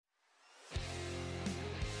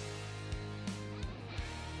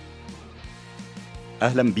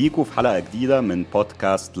اهلا بيكم في حلقه جديده من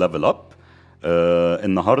بودكاست ليفل اب.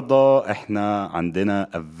 النهارده احنا عندنا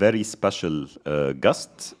a very special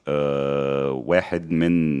guest, واحد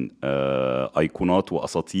من ايقونات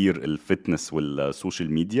واساطير الفتنس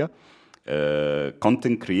والسوشيال ميديا,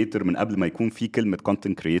 كونتنت كرييتور من قبل ما يكون في كلمه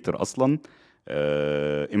كونتنت كرييتور اصلا,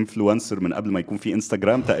 انفلونسر من قبل ما يكون في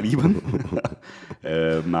انستجرام تقريبا.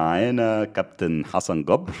 معانا كابتن حسن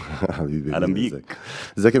جبر. حبيبي اهلا بيك.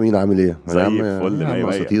 ازيك يا مين؟ عامل ايه؟ زي الفل. يا عم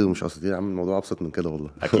اساطير ومش اساطير، عامل الموضوع ابسط من كده والله.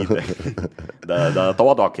 اكيد. ده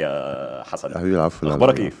تواضعك يا حسن. حبيبي العفو.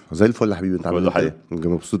 اخبارك ايه؟ زي الفل يا حبيبي. انت عامل ايه؟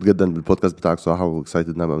 مبسوط جدا بالبودكاست بتاعك صراحه, واكسايتد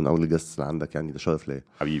ان انا ابقى من اول الجست اللي عندك, يعني ده شرف ليا.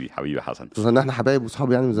 حبيبي حسن, خصوصا ان احنا حبايب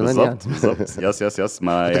وصحاب يعني من زمان. بالظبط. يس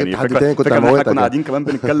ما يعني فكره ان احنا كنا يعني. قاعدين كمان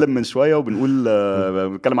بنتكلم من شويه وبنقول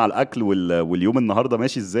بنتكلم على الاكل واليوم النهارده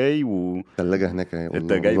ماشي ازاي. الثلاجه هناك اهي,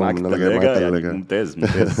 انت جاي معاك الثلاجه يعني ممتاز.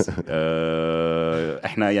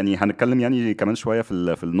 احنا يعني هنتكلم يعني كمان شويه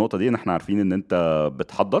في النقطه دي, ان احنا عارفين ان انت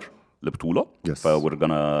بتحضر لبطوله,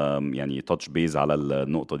 فورجنا يعني تاتش بيز على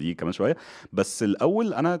النقطه دي كمان شويه. بس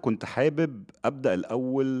الاول انا كنت حابب ابدا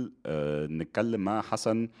الاول نتكلم مع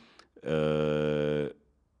حسن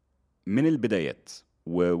من البدايات,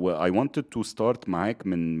 و I wanted to start معاك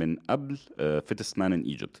من قبل fittest man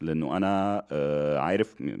in Egypt, لأنه أنا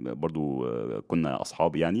عارف برضو كنا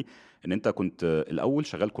أصحاب يعني, إن أنت كنت الأول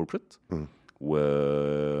شغال corporate و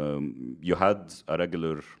you had a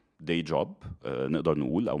regular day job, نقدر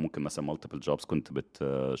نقول, أو ممكن مثلا multiple jobs كنت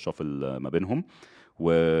بتشافل ما بينهم,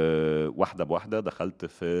 وواحدة بواحدة دخلت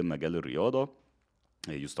في مجال الرياضة.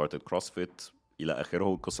 you started CrossFit إلى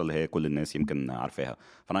آخره, القصة اللي هي كل الناس يمكن عارفاها.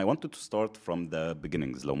 فأنا I wanted to start from the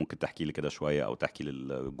beginnings. لو ممكن تحكي لي كده شوية أو تحكي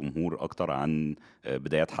للجمهور أكتر عن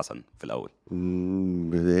بدايات حسن في الأول.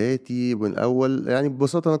 بداياتي من الأول يعني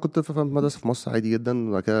ببساطة, أنا كنت في مدرسة في مصر عادي جدا,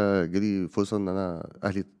 وبعد كده جالي فرصة إن أنا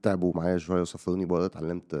أهلي تعبوا معايا شوية وسافروني بره.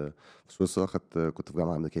 اتعلمت في سويسرا, كنت في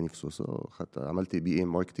جامعة أمريكاني في سويسرا, عملت BA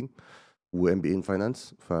ماركتينج وام بي ان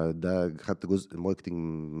فاينانس. فده خدت جزء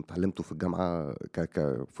الماركتنج اتعلمته في الجامعه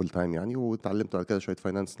كفول تايم يعني, واتعلمت بعد كده شويه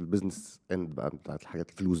فاينانس, البيزنس اند بقى بتاعت الحاجات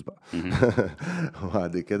الفلوس بقى.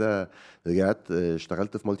 وبعد كده رجعت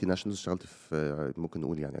اشتغلت في مالتي ناشونالز, اشتغلت في ممكن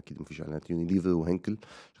نقول يعني اكيد مفيش اعلانات, يونيليفر وهنكل.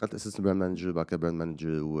 اشتغلت اسيستنت براند مانجر, بعد كده براند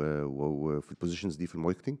مانجر, وفي البوزيشنز دي في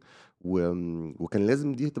الماركتنج. وكان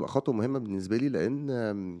لازم دي تبقى خطوه مهمه بالنسبه لي,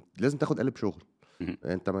 لان لازم تاخد قلب شغل.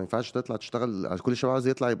 انت ما ينفعش تطلع تشتغل, كل شباب عايز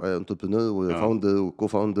يطلع يبقى انتربرينور وفاوندر وكو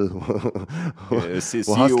فاوندر سي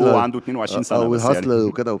او عنده 22 سنه او بس يعني هاسلر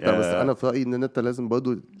وكده وبتاع. بس انا في رايي ان انت لازم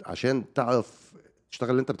برضو عشان تعرف تشتغل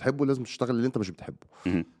اللي انت بتحبه, لازم تشتغل اللي انت مش بتحبه.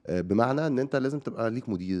 بمعنى ان انت لازم تبقى ليك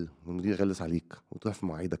مدير, والمدير يغلس عليك وتروح في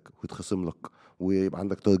مواعيدك ويتخصم لك, ويبقى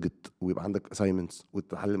عندك تارجت, ويبقى عندك اساينمنتس,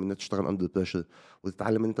 وتتعلم ان انت تشتغل اندر بريشر,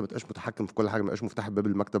 وتتعلم ان انت ما تبقاش متحكم في كل حاجه, ما تبقاش مفتاح باب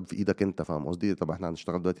المكتب في ايدك انت. فاهم قصدي؟ طب احنا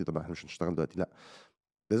هنشتغل دلوقتي, طب احنا مش هنشتغل دلوقتي, لا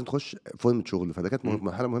لازم تخش فورمة شغل. فده كانت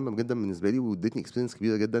مرحله مهمه جدا بالنسبه لي, وادتني اكسبيرينس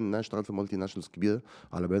كبيره جدا ان انا اشتغلت في مالتي ناشونالز كبيره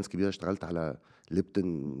على براندز كبيره. اشتغلت على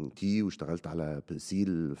ليبتون تي, واشتغلت على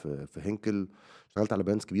برسيل في هنكل, اشتغلت على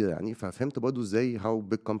براندز كبيره يعني. ففهمت برضو ازاي هاو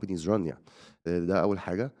بيج كومبانيز ران يعني. ده اول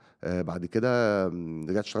حاجه. بعد كده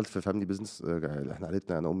رجعت اشتغلت في فاميلي بيزنس. احنا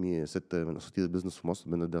عائلتنا, انا امي ست من اساطير البيزنس في مصر,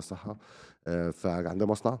 بنديها الصحه. فعندها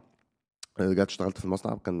مصنع. رجعت اشتغلت في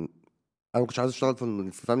المصنع. انا ما كنتش عايز اشتغل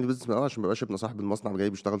في فاميلي بيزنس من الاول, عشان ما بقاش ابن صاحب المصنع جاي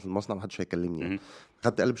بيشتغل في المصنع محدش هيكلمني يعني.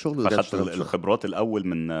 خدت قلب شغل ورجعت فخدت اشتغلت الخبرات الاول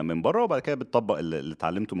من بره, وبعد كده بتطبق اللي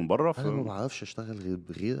اتعلمته من بره. انا ما بعرفش اشتغل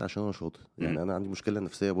غير عشان انا شاطر يعني. انا عندي مشكله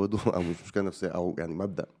نفسيه برضه, او مش مشكله نفسيه, او يعني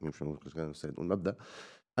مبدا, مش مشكله نفسيه, نقول مبدا.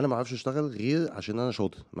 انا ما اعرفش اشتغل غير عشان انا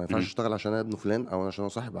شاطر. ما ينفعش اشتغل عشان انا ابن فلان, او عشان انا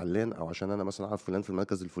صاحب علان, او عشان انا مثلا اعرف فلان في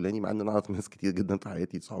المركز الفلاني, مع ان انا اعرف ناس كتير جدا في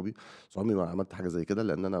حياتي صحابي ما عملت حاجه زي كده,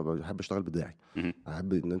 لان انا بحب اشتغل بدراعي.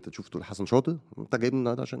 احب ان انت تشوف تقول حسن شاطر, انت جايبني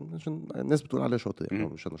النهارده عشان الناس بتقول عليا شاطر يعني,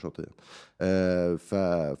 مش انا شاطر يعني.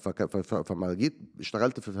 فما جيت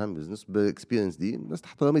اشتغلت في فهم بيزنس باكسبيرينس دي, الناس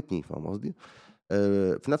احترمتني. فاهم قصدي؟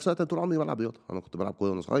 في نفس الوقت طول عمري بلعب رياضه. انا كنت بلعب كوره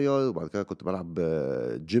وانا صغير, وبعد كده كنت بلعب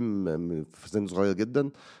جيم في سن صغير جدا.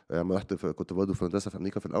 لما رحت كنت برضه في مدرسه في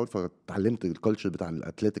امريكا في الاول, فتعلمت الكالتشر بتاع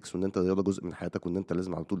الاتليتكس, وان انت الرياضه جزء من حياتك, وان انت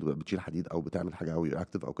لازم على طول بتشيل حديد او بتعمل حاجه او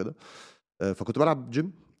اكتف او كده. فكنت بلعب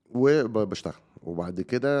جيم وبشتغل. وبعد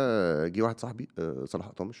كده جه واحد صاحبي,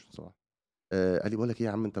 صلاح طامش صلاح, قال لي بقول لك ايه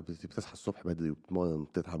يا عم, انت بتصحى الصبح بدري وبتتمرن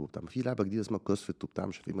وبتتعب وبتاع, في لعبه جديده اسمها كروسفيت وبتاع,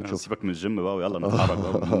 مش عارف ايه, ما تشوف. سيبك من الجيم بقى ويلا نتحرك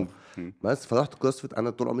بقى. بس فرحت كروسفيت. انا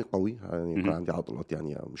طول عمري قوي يعني, كان عندي عضلات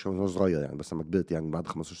يعني, مش وانا صغير يعني, بس لما كبرت يعني بعد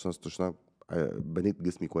 15 سنه 16 سنه بنيت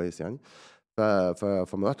جسمي كويس يعني.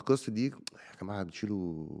 فما رحت كروسفيت دي, يا جماعه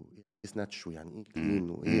بتشيلوا سناتش, ويعني ايه كلين,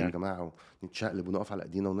 وايه يا جماعه, ونتشقلب ونقف على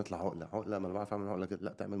ايدينا ونطلع عقله. ما انا بعرف اعمل عقله كده,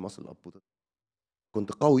 لا تعمل ماسل اب.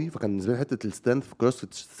 كنت قوي، فكان بالنسبه لي حته الستانث في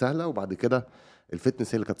كروسفيت سهله، وبعد كده الفتنس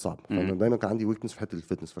هي اللي كانت صعبه. فانا دايما كان عندي ويكنس في حته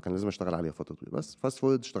الفتنس، فكان لازم اشتغل عليها فتره طويله. بس فاست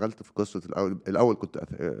فورد اشتغلت في كروسفيت الاول كنت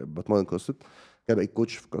بتمرن كروسفيت، كده بقيت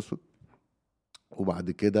كوتش في كروسفيت.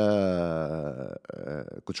 وبعد كده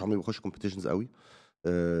كنتش عمري بخش كومبيتيشنز قوي،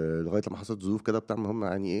 لغايه لما حصلت ظروف كده بتاع المهم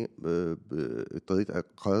يعني ايه، اضطريت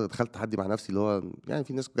دخلت تحدي مع نفسي، اللي هو يعني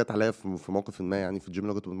في ناس جت عليا في موقف ما يعني في الجيم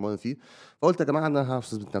اللي كنت بتمرن فيه، فقلت يا جماعه انا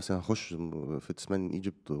هثبت نفسي، انا هخش في تسمان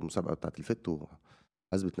ايجيبت المسابقه بتاعت الفت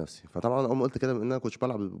وهثبت نفسي. فطبعا اول ما قلت كده، بان انا كنتش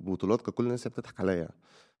بلعب بطولات، كان كل الناس بتضحك عليا يعني.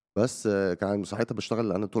 بس كان ساعتها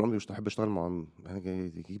بشتغل، انا طول عمري مش بحب اشتغل مع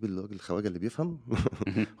يعني يجيب الراجل الخواجه اللي بيفهم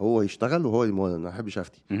هو يشتغل وهو يمرن، انا ما بحبش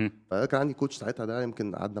افتي. فكان عندي كوتش ساعتها، ده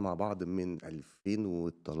يمكن قعدنا مع بعض من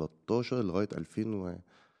 2013 لغايه 2019،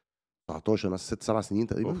 مثلا 6 7 سنين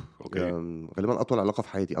تقريبا. اوكي. يعني غالبا اطول علاقه في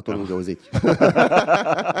حياتي، اطول من جوازاتي.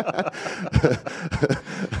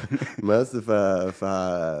 بس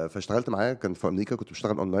فاشتغلت معاه، كان في امريكا، كنت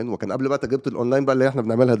بشتغل اونلاين، وكان قبل بقى تجربه الاونلاين بقى اللي احنا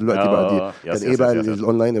بنعملها دلوقتي بقى دي. كان يس ايه يس بقى يس يس يس.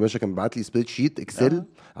 الاونلاين يا باشا؟ كان بيبعت لي سبريد شيت اكسل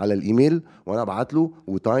على الايميل، وانا ابعت له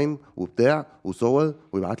وتايم وبتاع وصور،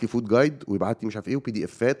 ويبعت لي فود جايد، ويبعت لي مش عارف ايه وبي دي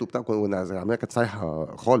افات وبتاع، العمليه كانت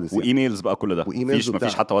سايحه خالص يعني. وايميلز بقى كل ده، وايميلز مفيش وبتاع،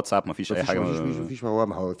 حتى واتساب، مفيش اي مفيش حاجه مفيش مفيش مفيش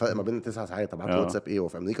ما هو الفرق ما بين التسع ساعات ابعت له اه واتساب ايه؟ هو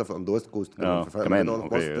في امريكا في اون ذا ويست كوست كمان، فالفرق ما بينه كمان وانا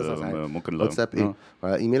في مصر اوكي 9 ساعات. ممكن لا واتساب ايه؟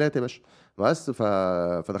 ايميلات يا باشا. بس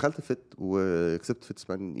فدخلت فيت وكسبت فيت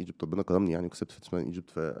سمان ايجيبت، ربنا كرمني يعني، وكسبت فيت سمان ايجيبت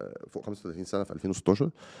في فوق 35 سنه في 2016.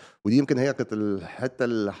 ودي يمكن هي كانت الحته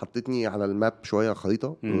اللي حطتني على الماب شويه،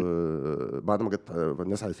 خريطه. بعد ما جت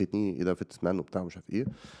الناس عرفتني ايه ده فيت سمان وبتاع مش عارف ايه،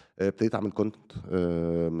 ابتديت اعمل كونتنت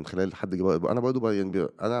من خلال حد انا برضو يعني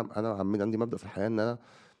انا عندي مبدا في الحياه، ان انا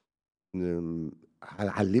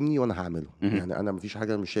علمني وانا هعمله. يعني انا مفيش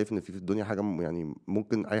حاجه، مش شايف ان في الدنيا حاجه يعني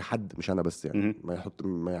ممكن اي حد، مش انا بس يعني،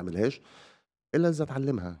 ما يعملهاش الا اذا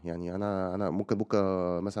اتعلمها. يعني انا ممكن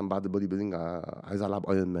بكره مثلا بعد البودي بيلدينج عايز العب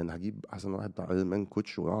ايرون مان، هجيب احسن واحد بتاع ايرون مان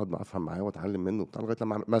كوتش، واقعد افهم معاه واتعلم منه بتاع لغايه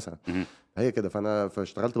لما مثلا هي كده.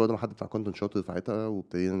 فاشتغلت برضه مع حد بتاع كونتنت شاطر ساعتها،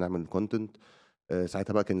 وابتدينا نعمل كونتنت.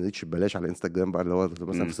 ساعتها بقى كان ريتش ببلاش على انستجرام بقى، اللي هو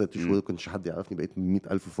مثلا في 6 شهور كنتش حد يعرفني، بقيت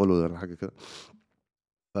 100,000 فولور ولا حاجه كده.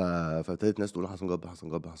 فابتدت ناس تقول حسن جبر حسن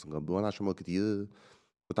جبر حسن جبر، وانا عشان كتير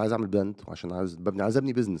كنت عايز اعمل براند، وعشان عايز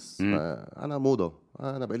ابني بزنس. فانا موضه،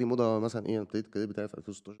 انا بقالي موضه مثلا ايه، ابتديت الكارير بتاعي في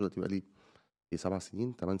 2016، دلوقتي بقالي 7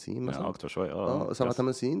 سنين 8 سنين مثلا. اكتر شويه 7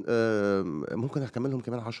 8 سنين. ممكن اكملهم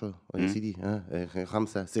كمان 10 يا سيدي،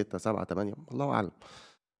 5 6 7 8 الله اعلم.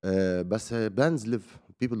 بس براندز ليف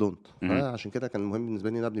بيبل دونت. فعشان كده كان مهم بالنسبه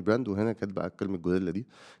لي ان ابني براند. وهنا كانت بقى كلمه جوريلا دي،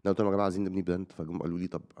 انا قلت لهم يا جماعه عايزين نبني براند. فجم قالوا لي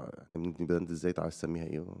طب نبني براند ازاي؟ تعالى تسميها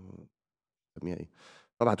ايه؟ تسميها ايه؟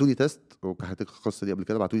 فبعتوا لي تيست، وحكيت القصه دي قبل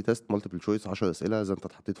كده. بعتوا لي تيست مالتيبل تشويس 10 اسئله، اذا انت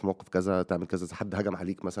اتحطيت في موقف كذا تعمل كذا، اذا حد هجم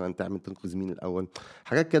عليك مثلا تعمل تنقذ مين الاول،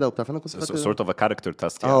 حاجات كده وبتاع. فانا كنت فاكر sort of a character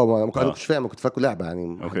test يعني. انا كنتش فاهم، كنت فاكره لعبه يعني.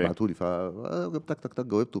 واحد اوكي. بعتوا لي فجبت تك تك تك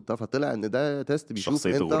جاوبت وبتاع، فطلع ان ده تيست بيشوف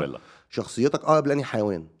شخصيه انت الغوريلا. شخصيتك اقرب لاني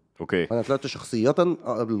حيوان. اوكي فانا طلعت شخصيه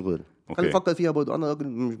اقرب للغوريلا. خلي اوكي افكر فيها برضه، انا راجل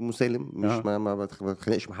مسالم، مش اه ما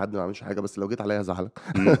بتخانقش مع حد، ما بعملش حاجه، بس لو جيت عليا هزعلك.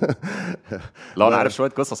 لو انا عارف شويه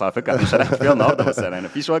قصص على فكره، احنا مش هنحكي فيها النهارده، بس يعني انا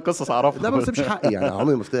في شويه قصص لا ما اعرفها. بسيبش حقي يعني،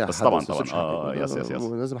 عمري ما افتح بس حد، طبعا بس ما طبعا بسيبش حقي. يس يس يس.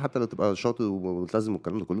 لازم حتى لو تبقى شاطر وملتزم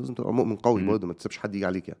والكلام ده كله، لازم تبقى مؤمن قوي برضه، ما تسيبش حد يجي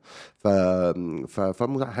عليك يعني. ف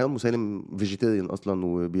حيوان مسالم، فيجيتيريان اصلا،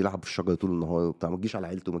 وبيلعب في الشجره طول النهار وبتاع. ما تجيش على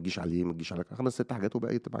عيلته، ما تجيش عليه، ما تجيش على 5 6 حاجات،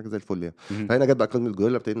 وبقى تبقى زي الفل يعني. فهنا جت بقى كلمه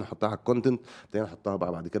جوريلا، ابتدينا نحطها على الكونتنت، ابتدينا نحطها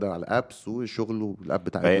بقى بعد كده على الابس والشغل، والاب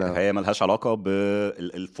بتاعتنا. هي ملهاش علاقه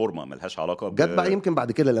بالفورمه، ملهاش علاقه جت بقى يمكن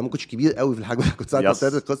بعد كده لما كنتش كبير قوي في الحجم. كنت ساعتها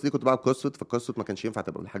ابتديت يس القصه دي، كنت بلعب كروسفيت، فالكروسفيت ما كانش ينفع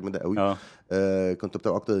تبقى بالحجم ده قوي. اه كنت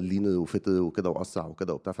بتبقى اكتر لينر وفتر وكده واسرع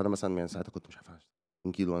وكده وبتاع. فانا مثلا يعني ساعتها كنت مش عارف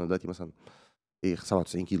 20 كيلو، انا دلوقتي مثلا ايه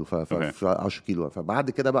 97 كيلو، اوكي. ف 10 كيلو. فبعد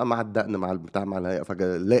كده بقى مع الدقن مع البتاع مع الهيئه،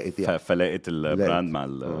 فلاقت يعني فلقيت لقيت البراند مع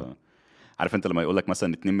عارف انت لما يقول لك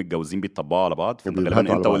مثلا اتنين متجوزين بيتطبقوا على بعض، فانت غالبا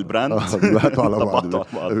بيبهتوا على انت بعض. والبراند بيبهتوا على بعض. طبقتوا على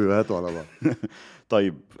بعض. بيبهتوا على بعض.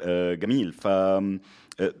 طيب جميل. ف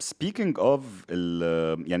speaking of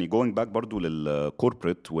يعني going back برضو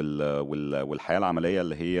للكوربريت والحياة العملية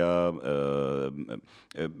اللي هي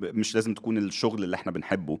مش لازم تكون الشغل اللي احنا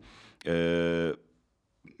بنحبه.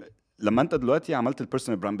 لما انت دلوقتي عملت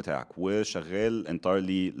البيرسونال براند بتاعك وشغال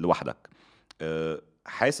entirely لوحدك،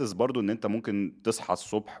 حاسس برضو ان انت ممكن تصحى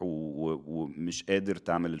الصبح ومش قادر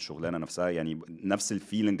تعمل الشغلانه نفسها؟ يعني نفس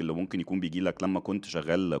الفيلينج اللي ممكن يكون بيجي لك لما كنت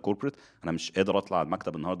شغال كوربريت، انا مش قادر اطلع على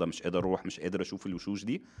المكتب النهارده، مش قادر اروح، مش قادر اشوف الوشوش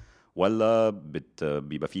دي؟ ولا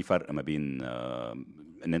بيبقى في فرق ما بين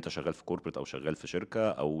ان انت شغال في كوربريت او شغال في شركه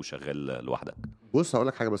او شغال لوحدك؟ بص هقول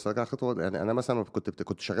لك حاجه، بس ارجع خطوه. يعني انا مثلا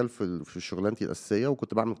كنت شغال في شغلانتي الاساسيه،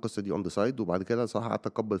 وكنت بعمل القصه دي اون ذا سايد، وبعد كده صراحه قعدت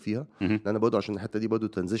اكبر فيها. مهم. لان انا برضه عشان الحته دي برضه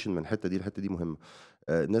ترانزيشن من الحته دي للحته دي مهمه.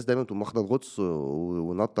 الناس دايما تقوم واخده الغطس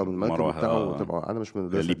ونطه من المركب مره واحده وبتاع، وتبقى انا مش من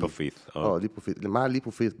المدرسه ليب دي. اوف فيث. اه ليب اوف فيث، مع الليب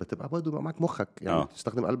اوف فيث بتبقى برضه يبقى معاك مخك، يعني اه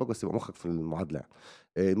تستخدم قلبك بس يبقى مخك في المعادله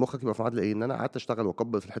يعني. مخك يبقى في معادله ايه؟ ان انا قعدت اشتغل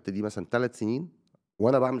واكبر في الحته دي مثلا 3 سنين،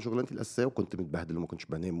 وانا بعمل شغلانتي الاساسيه، وكنت متبهدل وما كنتش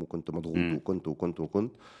بنام وكنت مضغوط امم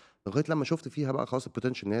وكنت لغايه لما شفت فيها بقى خلاص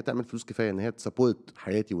البوتنشال ان هي تعمل فلوس كفايه ان هي تسابورت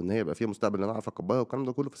حياتي، وان هي يبقى فيها مستقبل ان انا اعرف اكبرها والكلام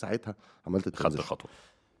ده كله. في ساعتها عملت خدت الترانزيشن. الخطوه.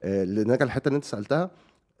 اللي نرجع الحته اللي انت سالتها،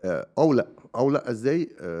 او لا او لا ازاي.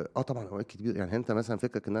 طبعا اوقات كتير. يعني انت مثلا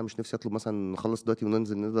فكرك ان انا مش نفسي اطلب مثلا نخلص دلوقتي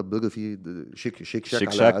وننزل نضرب برجر في شيك شاك شيك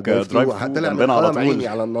على شاك درايف ثرو، درايف ثرو طلع من جنبنا على حرم طول. عيني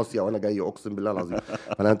على الناصيه وانا جاي، اقسم بالله العظيم.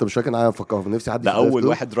 فانا انت مش فاكر انا بفكر نفسي اعدي ده في درايف اول ثرو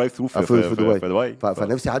واحد درايف ثرو في دبي. في دبي.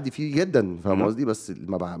 فنفسي اعدي فيه جدا، فاهم مهم. قصدي؟ بس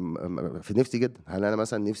ما في نفسي جدا. هل انا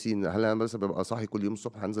مثلا نفسي، هل انا مثلا ببقى صاحي كل يوم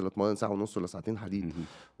الصبح هنزل اتمرن ساعه ونص ولا ساعتين حديد، مهم.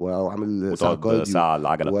 واعمل ساعه وتقعد كارديو، ساعه على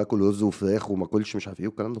العجله. واكل رز وفراخ وما اكلش مش عارف ايه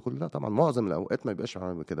والكلام ده كله؟ لا طبعا، معظم الاوقات ما يبقاش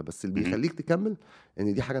عامل كده. بس اللي مهم. بيخليك تكمل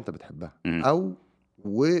ان دي حاجه انت بتحبها، مهم. او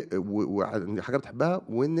دي حاجه بتحبها،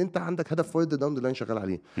 وان انت عندك هدف فايد داون ذا لاين شغال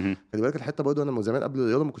عليه. مهم. خلي بالك الحته برضه، انا من زمان قبل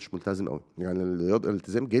الرياضه ما كنتش ملتزم قوي. يعني الرياضه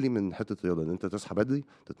الالتزام جالي من حته الرياضه، ان انت تصحى بدري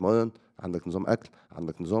تتمرن، عندك نظام اكل،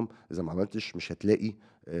 عندك نظام، اذا ما عملتش مش هتلاقي،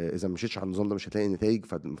 اذا ما مشيتش على النظام ده مش هتلاقي نتائج.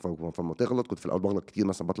 فلما تغلط، كنت في الاول بغلط كتير،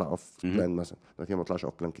 مثلا بطلع اوف مهم. بلان مثلا، لكن ما بطلعش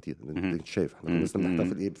اوف بلان كتير. مهم. انت شايف احنا كنا مهم. لسه مهم.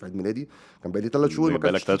 بنحتفل ايه في عيد ميلادي، كان بقالي 3 شهور ما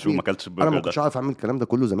بقالك اكلتش 3 شهور ما تشيت ميل. اكلتش انا ما البرجر ده. كنتش عارف اعمل الكلام ده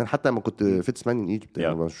كله زمان، حتى لما كنت مم. فيتس مان ان ايجيبت.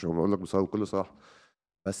 يعني يا مش بقول لك بكل صراحه.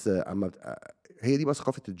 بس هي دي بقى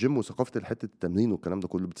ثقافه الجيم وثقافه حته التمرين والكلام ده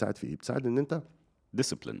كله. بتساعد في ايه؟ بتساعد ان انت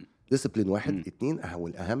ديسيبلين. ديسيبلين. واحد اتنين،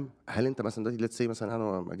 والاهم، هل انت مثلا دلوقتي ليتس سي مثلا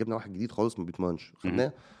انا جبنا واحد جديد خالص ما بيتمرنش،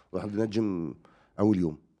 خدناه ورحنا الجيم اول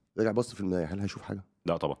يوم، رجع بص في المرايه، هل هيشوف حاجه؟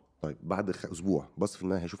 لا طبعا. طيب بعد اسبوع بص في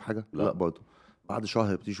المرايه هيشوف حاجه؟ لا. لا برضه. بعد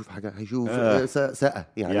شهر يبتدي يشوف حاجه؟ هيشوف آه سقه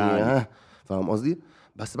يعني، يعني ها. فاهم قصدي؟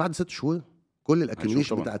 بس بعد 6 شهور كل هيشوف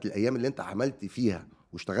الاكيوميليشن طبعا. بتاعت الايام اللي انت عملت فيها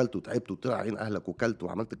واشتغلت وتعبت وطلع عين اهلك وكلت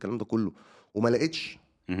وعملت الكلام ده كله وما لقيتش،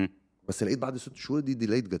 مهم. بس لقيت بعد 6 شهور، دي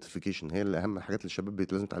ديلايد جراتيفيكيشن. هي اللي اهم الحاجات اللي الشباب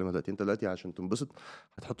لازم يتعلمها دلوقتي. انت دلوقتي عشان تنبسط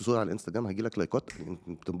هتحط صوره على الانستجرام، هيجي لك لايكات،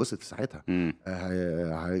 تنبسط في ساعتها. مم.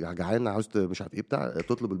 جعان عاوز مش عارف ايه بتاع،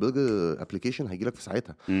 تطلب البرجر ابلكيشن هيجي لك في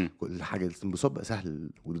ساعتها. مم. كل حاجه الانبساط بقى سهل،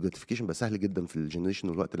 والجراتيفيكيشن بقى سهل جدا في الجنريشن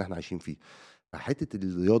والوقت اللي احنا عايشين فيه. فحته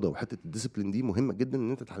الرياضه وحته الديسيبلين دي مهمه جدا،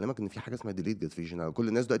 ان انت تعلمك ان في حاجه اسمها ديليد جراتيفيكيشن. كل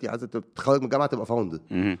الناس دلوقتي عايزه تتخرج من الجامعه تبقى فاوندر.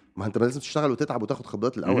 مهم. ما انت لازم تشتغل وتتعب وتاخد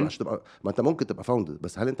خبرات الاول مهم. عشان تبقى. ما انت ممكن تبقى فاوندر،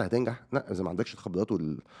 بس هل انت هتنجح؟ لا، اذا ما عندكش الخبرات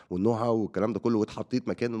والنو هاو والكلام ده كله، واتحطيت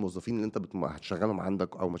مكان الموظفين اللي انت هتشغلهم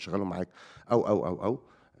عندك او ما تشغلهم معاك، او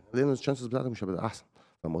لان الشانسز بتاعتك مش هتبقى احسن.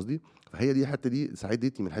 فاهم قصدي؟ فهي دي الحته دي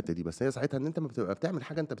ساعدتني من الحته دي. بس هي ساعتها ان انت ما بتبقى بتعمل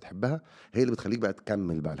حاجه انت بتحبها، هي اللي بتخليك بقى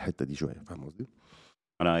تكمل بقى الحته دي شويه. فاهم قصدي؟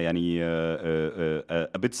 انا يعني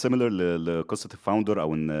a bit similar لقصه الفاوندر،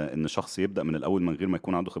 او ان شخص يبدا من الاول من غير ما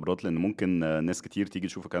يكون عنده خبرات. لان ممكن ناس كتير تيجي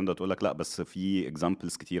تشوف الكلام ده وتقول لك لا بس في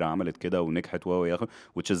اكزامبلز كتير عملت كده ونجحت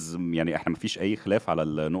which is يعني احنا مفيش اي خلاف على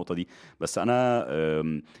النقطه دي. بس انا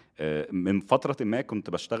من فتره ما كنت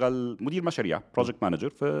بشتغل مدير مشاريع م. بروجكت مانجر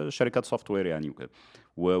في شركات سوفت وير يعني وكده.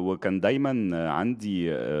 وكان دايما عندي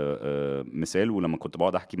مثال، ولما كنت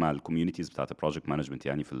بقعد احكي مع الكوميونيتيز بتاعت البروجكت مانجمنت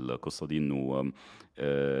يعني في القصه دي، انه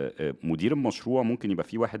مدير المشروع ممكن يبقى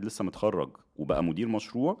في واحد لسه متخرج وبقى مدير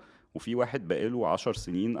مشروع، وفي واحد بقاله 10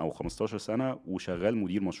 سنين او 15 سنه وشغال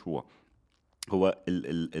مدير مشروع. هو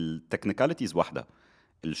التكنيكاليتيز واحده،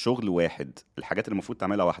 الشغل واحد، الحاجات اللي المفروض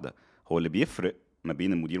تعملها واحده. هو اللي بيفرق ما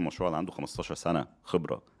بين المدير المشروع اللي عنده 15 سنه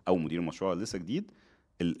خبره او مدير المشروع اللي لسه جديد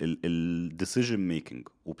الديسيجن ميكنج،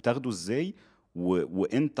 وبتاخده ازاي،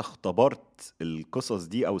 وانت اختبرت القصص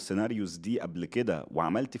دي او السيناريوز دي قبل كده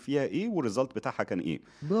وعملت فيها ايه والريزلت بتاعها كان ايه.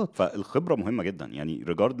 بالظبط. فالخبره مهمه جدا يعني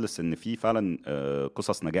ريجاردلس ان في فعلا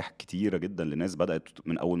قصص نجاح كتيره جدا لناس بدات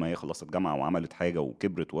من اول ما هي خلصت جامعه وعملت حاجه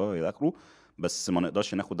وكبرت والى اخره. بس ما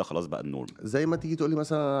نقدرش ناخد ده خلاص بقى النورم. زي ما تيجي تقول لي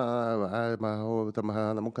مثلا ما هو طب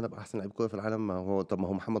ما انا ممكن ابقى احسن لعيب كوره في العالم، ما هو طب ما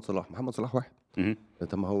هو محمد صلاح واحد. مهم.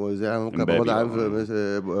 طب ما هو زي انا ممكن ابقى امبابي بضع عام بقى.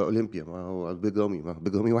 في اولمبيا، ما هو بيج رامي، ما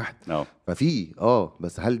بيج رامي واحد. اه ففي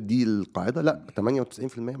بس هل دي القاعده؟ لا،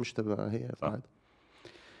 98% مش تبقى هي صح. القاعده.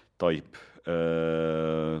 طيب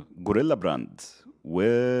جوريلا براند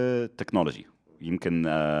وتكنولوجي، يمكن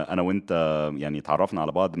انا وانت يعني تعرفنا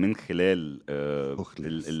على بعض من خلال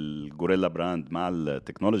مخلص. الجوريلا براند مع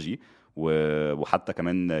التكنولوجي. وحتى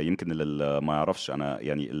كمان يمكن اللي ما يعرفش، انا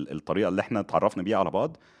يعني الطريقه اللي احنا تعرفنا بيها على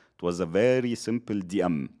بعض it was a very simple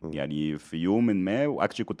DM. يعني في يوم ما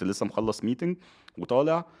واكشلي كنت لسه مخلص ميتنج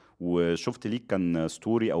وطالع وشفت ليك كان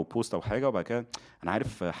ستوري او بوست او حاجه، وبعد كده انا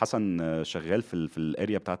عارف حسن شغال في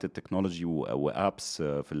الاريا بتاعت التكنولوجي وابس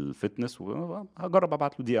في الفتنس، وهجرب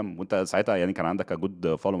ابعت له DM. وانت ساعتها يعني كان عندك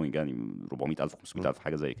جود فولوينج يعني 400,000 500,000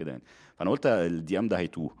 حاجه زي كده يعني. فانا قلت الDM ده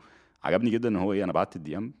هيتوه. عجبني جدا ان هو ايه، انا بعت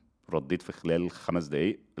الDM رديت في خلال 5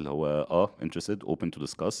 دقايق اللي هو interested open to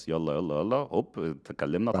discuss، يلا يلا يلا هوب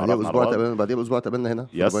اتكلمنا بعديها اتعرفنا على بعض. بعديها باسبوع تقابلنا هنا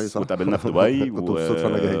في دبي، يس صح؟ واتقابلنا في دبي كنت بالصدفه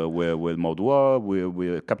انا جاي. والموضوع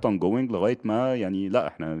وكابت اون جوينج لغايه ما يعني لا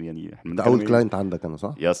احنا يعني احنا انت بنتكلم اول ايه. كلاينت عندك انا،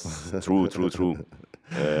 صح؟ يس ترو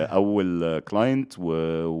اول كلاينت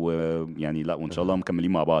ويعني لا وان شاء الله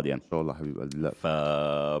مكملين مع بعض يعني. ان شاء الله حبيب قلبي. لا ف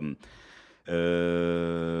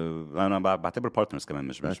انا بعتبر بارتنرز كمان،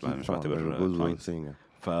 مش بعتبر كلاينتس.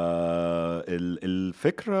 فالفكره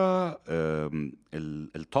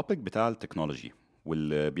التوبيك بتاع التكنولوجي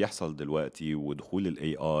واللي بيحصل دلوقتي ودخول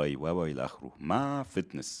الاي اي الى اخره مع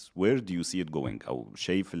فتنس، where do you see it going؟ او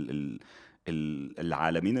شايف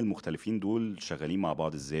العالمين المختلفين دول شغالين مع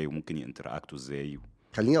بعض ازاي وممكن ينتراكتوا ازاي؟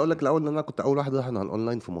 خليني اقول لك الاول ان انا كنت اول واحد راح على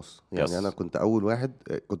الاونلاين في مصر يعني. انا يس كنت اول واحد.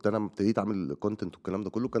 كنت انا ابتديت اعمل كونتنت والكلام ده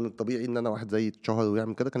كله، كان الطبيعي ان انا واحد زي اتشهر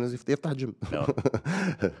ويعمل كده كان لازم يفتح جيم.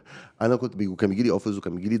 انا كنت وكان بيجي لي اوفرز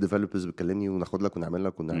وكان بيجي لي ديفلوبرز بيكلمني وناخد لك ونعمل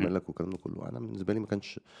لك ونعمل لك والكلام ده كله. انا بالنسبه لي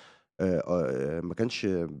ما كانش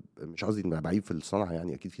مش قصدي ان بعيب في الصنعه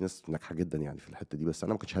يعني، اكيد في ناس ناجحه جدا يعني في الحته دي، بس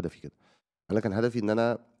انا ما كانش هدفي كده. انا كان هدفي ان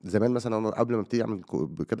انا زمان مثلا أنا قبل ما ابتدي اعمل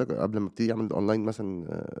كده، قبل ما ابتدي اعمل اونلاين مثلا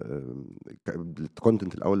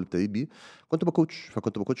الكونتنت الاول اللي ابتديت بيه كنت بكوتش.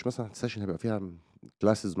 فكنت بكوتش مثلا سيشن هيبقى فيها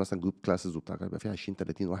كلاسز مثلا جروب كلاسز وبتاع، هيبقى فيها 20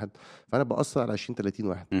 30 واحد، فانا باثر على 20 30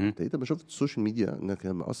 واحد. ابتديت لما شفت السوشيال ميديا ان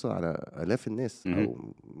كان باثر على الاف الناس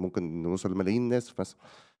او ممكن نوصل لملايين الناس مثلا.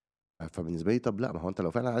 فبالنسبه لي طب لا، ما هو انت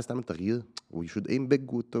لو فعلا عايز تعمل تغيير وي شود ايم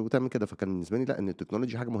بيج وتعمل كده. فكان بالنسبه لي لا، ان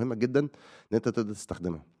التكنولوجي حاجه مهمه جدا ان انت تقدر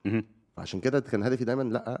تستخدمها. عشان كده كان هدفي دايما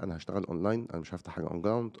لا، انا هشتغل اونلاين، انا مش هفتح حاجه اون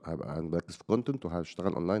جراوند، هبقى بركز في كونتنت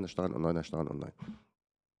وهشتغل اونلاين هشتغل اونلاين هشتغل اونلاين.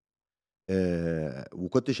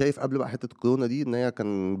 وكنت شايف قبل بقى حته الكورونا دي ان هي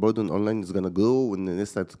كان برضه اونلاين از جانا جو، وان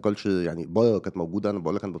لسه الكالتشر يعني بره كانت موجوده. انا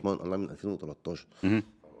بقول لك انا بتمرن اونلاين من 2013.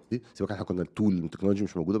 سيبك احنا كنا التول التكنولوجي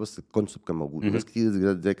مش موجوده بس الكونسبت كان موجود، وناس كتير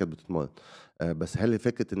زي كانت بتتمرن. بس هل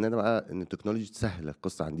فكره ان انا بقى ان التكنولوجي تسهل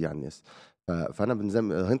القصه عندي على الناس. فانا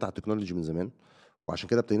راهنت على التكنولوجي من زمان، وعشان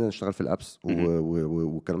كده ابتدينا نشتغل في الابس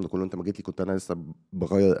والكلام ده كله. انت ما جيت لي كنت انا لسه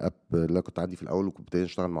بغير اب اللي كنت عندي في الاول، وكنت ابتدينا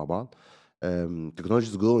نشتغل مع بعض.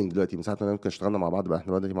 تكنولوجيز جروينج دلوقتي من ساعه ما كنا اشتغلنا مع بعض بقى،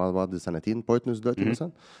 احنا بقى مع بعض سنتين بارتنرز دلوقتي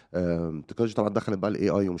مثلا. التكنولوجي طبعا دخلت بقى الاي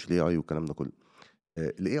اي ومش الاي اي والكلام ده كله.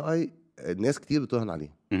 الاي اي الناس كتير بتراهن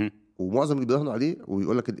عليه، ومعظم اللي بيراهنوا عليه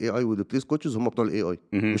ويقول لك الاي اي والبليس كوتشز هم بتوع الاي اي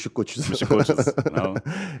مش الكوتشز. مش الكوتشز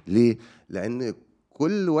ليه؟ لان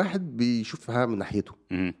كل واحد بيشوفها من ناحيته.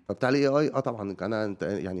 فبتاع الاي اي طبعا انا انت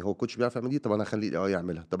يعني هو الكوتش بيعرف يعمل دي، طب انا اخلي الاي اي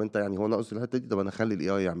يعملها. طب انت يعني هو ناقص الحته دي، طب انا اخلي الاي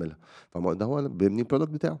اي يعملها. فده هو بيبني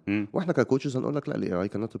البرودكت بتاعه. واحنا ككوتشز هنقول لك لا، الاي اي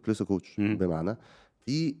كانت ريبليس كوتش. بمعنى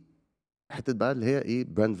في حته بقى اللي هي ايه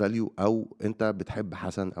براند فاليو، او انت بتحب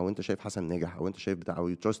حسن، او انت شايف حسن ناجح، او انت شايف بتاع او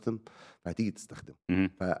يو تراست هيم، فهتيجي تستخدمه.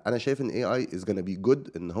 فانا شايف ان اي اي از جونا بي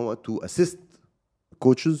جود ان هو تو اسيست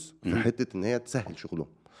كوتشز في حته ان هي تسهل شغلهم.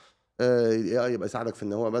 الاي اي يبقى يساعدك في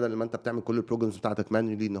ان هو بدل ما انت بتعمل كل البروجرامز بتاعتك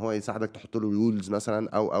مانولي، ان هو يساعدك تحط له رولز مثلا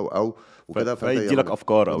او وكده، فيدي لك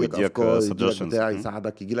افكار او يدي لك سجشنز بتاع،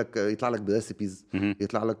 يساعدك يجي لك يطلع لك بريسيبيز،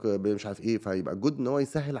 يطلع لك مش عارف ايه. فيبقى جود ان هو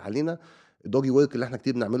يسهل علينا الدوجي ورك اللي احنا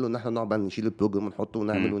كتير بنعمله، ان احنا نقعد بقى نشيل البروجرام ونحطه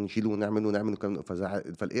ونعمل ونشيله ونعمل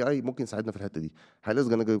فالاي اي ممكن يساعدنا في الحته دي. هل از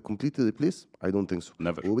جونا كومبليتلي ريبليس؟ اي دونت ثينك سو.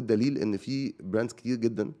 وبالدليل ان في براندز كتير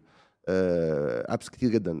جدا، ابس كتير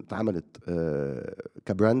جدا اتعملت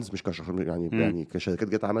كبراندز مش يعني كشركات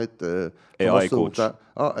جت عملت اي اي كوتش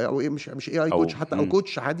او مش اي اي كوتش حتى، او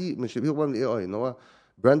كوتش عادي مش هو من الاي اي، ان هو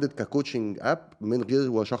براندد ككوتشنج اب من غير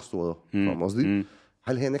هو شخص وراه. فاهم قصدي؟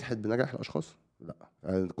 هل هي نجحت بنجاح الاشخاص؟ لا.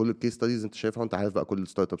 يعني كل الكيس ستاديز انت شايفها وانت عارف بقى، كل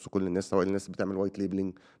الستارت ابس وكل الناس، سواء الناس بتعمل وايت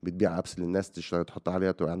ليبلنج بتبيع ابس للناس تشتغل تحط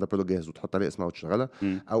عليها، تبقى عندها برودكت جاهز وتحط عليه اسمها وتشتغلها،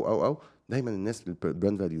 او دايما الناس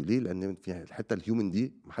البراند فاليو. ليه؟ لان في الحته الهيومن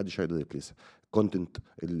دي محدش هيقدر يريبليسها. الكونتنت،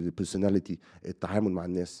 البيرسوناليتي، التعامل مع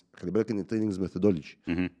الناس. خلي بالك ان التريننجز ميثودولوجي،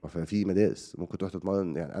 ففي مدارس ممكن تروح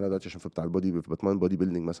تتمرن. يعني انا دلوقتي عشان في بتاع البودي بتمرن بودي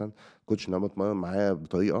بيلدينج مثلا، كوتش انا بتمرن معاه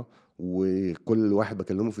بطريقه، وكل واحد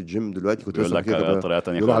بكلمه في الجيم دلوقتي كنت بيقول لك طريقه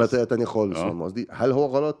ثانيه خالص. على طريقه ثانيه خالص. فاهم قصدي؟ هل هو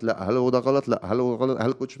غلط؟ لا. هل هو ده غلط؟ لا. هل هو غلط؟ هل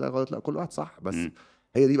الكوتش ده غلط؟ لا. كل واحد صح، بس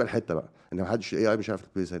هي دي بقى الحته بقى ان محدش الاي اي مش عارف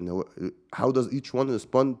يريبليس، ان هو how does each one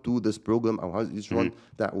respond to this program او how does each one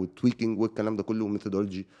بتاع والتويكينج والكلام ده كله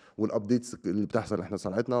والميثودولوجي والابديتس اللي بتحصل. احنا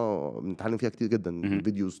صناعتنا بنتعلم فيها كتير جدا،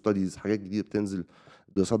 فيديو ستاديز، حاجات جديده بتنزل،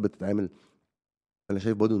 دراسات بتتعمل. انا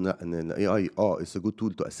شايف برضه ان الاي اي is a good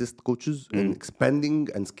tool to assist coaches in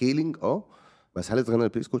expanding and scaling بس هل it's gonna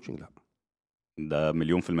replace coaching؟ لا. ده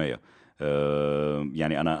 1,000,000%.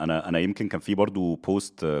 يعني انا يمكن كان في برضو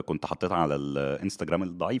بوست كنت حطيتها على الانستجرام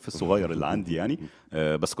الضعيف الصغير اللي عندي يعني،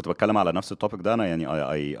 بس كنت بتكلم على نفس التوبيك ده. انا يعني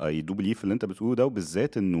اي دو بليف اللي انت بتقوله ده،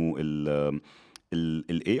 وبالذات انه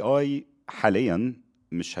الاي اي حاليا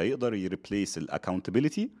مش هيقدر يريبليس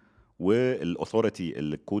الاكاونتابيلتي والاثوريتي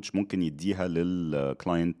اللي الكوتش ممكن يديها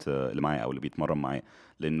للكلاينت اللي معاه او اللي بيتمرن معاه.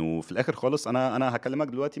 لانه في الاخر خالص انا هكلمك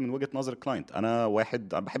دلوقتي من وجهة نظر الكلاينت. انا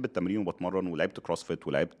واحد بحب التمرين وبتمرن ولعبت كروسفيت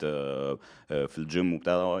ولعبت في الجيم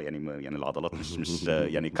وبتاع، يعني العضلات مش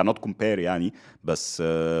يعني كانوت كومبير يعني، بس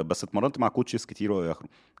اتمرنت مع كوتشز كتير والى اخره.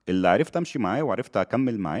 اللي عرفت امشي معاه وعرفت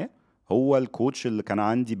اكمل معاه هو الكوتش اللي كان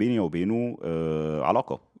عندي بيني وبينه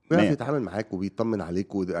علاقة بيعرف ما. يتعامل معاك وبيطمن عليك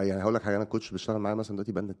يعني هقول لك حاجه، انا كوتش بشتغل معاه مثلا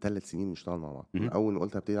دلوقتي بقى لنا 3 سنين بنشتغل مع بعض. من اول ما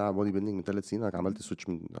قلت هبتدي العب بودي بيلدينج من 3 سنين، انا عملت سويتش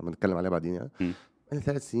من هنتكلم عليها بعدين يعني. مم. بقى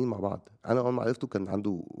 3 سنين مع بعض. انا اول ما عرفته كان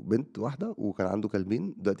عنده بنت واحده وكان عنده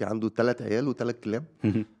كلبين، دلوقتي عنده 3 عيال و3 كلاب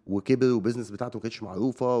وكبر، وبزنس بتاعته ما كانتش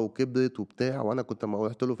معروفه وكبرت وبتاع. وانا كنت لما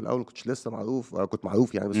رحت له في الاول ما كنتش لسه معروف، كنت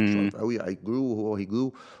معروف يعني بس مش معروف قوي. اي جرو وهو هي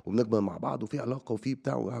جرو وبنكبر مع بعض وفي علاقه وفي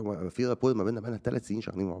بتاع في رابور ما بيننا. بقى 3 سنين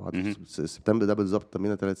شغالين مع بعض، في سبتمبر ده بالظبط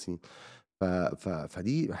تمينا 3 سنين.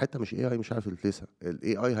 فدي حته مش اي اي مش عارف يريبليسها.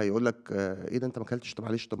 الاي اي هيقول لك ايه ده انت ما اكلتش، طب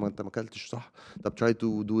معلش، طب ما انت ما اكلتش صح، طب try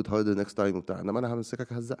to do it harder next time وبتاع. انما انا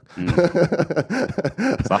همسكك هزقك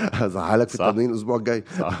صح هزعلك في صح التمرين الاسبوع الجاي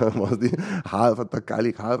صح. فاهم قصدي؟ هعرف اتك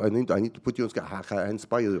عليك، هعرف I need to put you on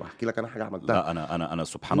هانسباير واحكي لك انا حاجه عملتها. لا انا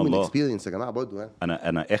سبحان human الله. experience يا جماعه برضه يعني.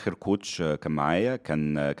 انا اخر كوتش كان معايا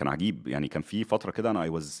كان عجيب يعني. كان في فتره كده انا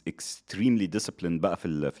I was extremely disciplined بقى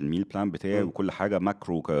في الميل بلان بتاعي، وكل حاجه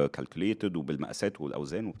ماكرو كالكوليتد وبالمقاسات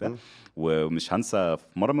والاوزان وبتاع. ومش هنسى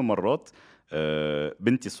في مره من المرات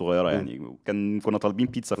بنتي الصغيره يعني كنا طالبين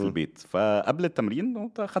بيتزا في البيت، فقبل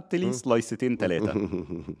التمرين خدت لي سلايستين 3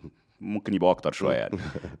 ممكن يبقوا اكتر شويه يعني.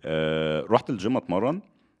 رحت الجيم اتمرن،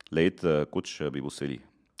 لقيت كوتش بيبص لي: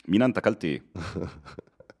 مين انت اكلت ايه؟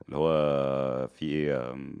 اللي هو في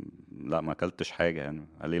ايه؟ لا ما اكلتش حاجه يعني.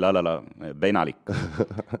 قال لي لا باين عليك.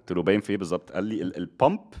 قلت له باين في ايه بالظبط؟ قال لي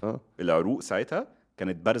البامب، العروق ساعتها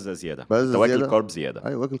كانت بارزه زياده، كنت واكل كارب زياده.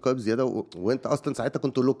 ايوه واكل كارب زياده وانت اصلا ساعتها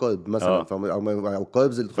كنت لو كارب مثلا او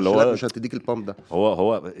الكاربز اللي فاللي تخش لك هو مش هتديك البامب ده.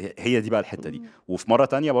 هي دي بقى الحته دي. وفي مره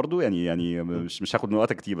تانية برضو يعني مش هاخد من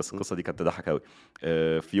وقتك كتير، بس القصه دي كانت تضحك قوي.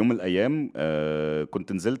 في يوم من الايام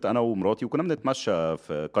كنت نزلت انا ومراتي وكنا بنتمشى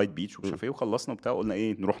في كايت بيتش ومش عارف ايه، وخلصنا وبتاع، قلنا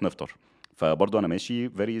ايه نروح نفطر. فبرضو انا ماشي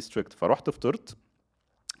فيري ستريكت، فرحت فطرت،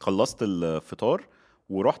 خلصت الفطار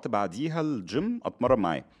ورحت بعديها الجيم اتمرن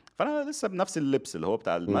معاه. فانا لسه بنفس اللبس اللي هو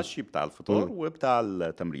بتاع المشي بتاع الفطار وبتاع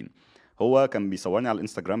التمرين. هو كان بيصورني على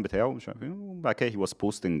الانستجرام بتاعه مش عارف ايه، وبعد كده هي واز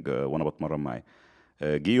بوستنج وانا بتمرن معاه.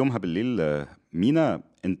 جه يومها بالليل: مينا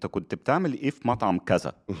انت كنت بتعمل ايه في مطعم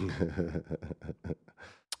كذا؟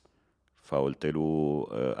 فقلت له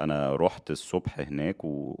انا رحت الصبح هناك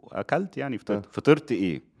واكلت يعني فطرت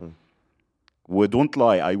ايه؟ ودونت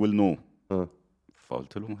لاي اي ويل نو.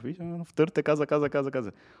 فقلت له مفيش، انا فطرت كذا كذا كذا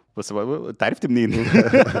كذا. بس انت عرفت منين؟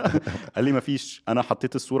 قال لي مفيش، انا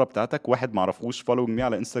حطيت الصوره بتاعتك، واحد معرفوش فولوينج مي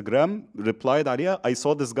على انستجرام ريبلايد عليها I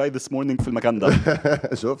saw this guy this morning في المكان ده.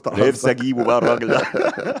 شفت نفسي حظك اجيبه بقى الراجل ده.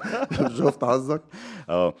 شفت حظك.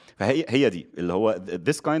 فهي دي اللي هو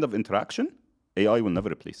this kind of interaction AI will never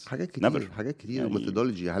replace. حاجات never كتير حاجات كتير يعني.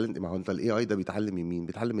 وميثودولوجي. هل انت، ما هو انت الاي اي ده بيتعلم من مين؟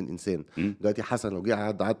 بيتعلم من انسان. دلوقتي حسن لو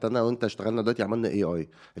جه قعدت انا وانت اشتغلنا دلوقتي عملنا اي اي،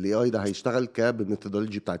 الاي اي ده هيشتغل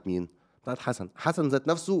بالميثودولوجي بتاعت مين؟ بتاعت حسن ذات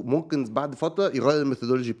نفسه. ممكن بعد فتره يغير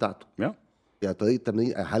الميثودولوجي بتاعته. yeah. يعني طريقه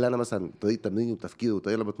تمرين، هل انا مثلا طريقه تمريني وتفكيري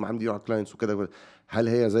والطريقه اللي بتعامل بيها مع كلاينتس وكده، هل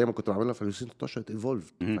هي زي ما كنت بعملها في 2016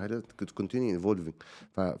 ايفولف؟ فهل كنت كونتينيو ايفولفينج؟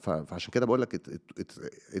 فعشان كده بقول لك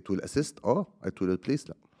ات ويل اسيست ات ويل ريبليس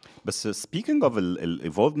لا. بس speaking of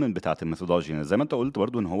الايفولفمنت بتاعت الميثودولوجي، يعني زي ما انت قلت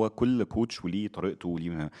برضو ان هو كل كوتش وليه طريقته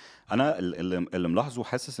وليه. انا اللي ملاحظه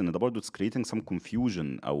حاسس ان ده برضو it's creating some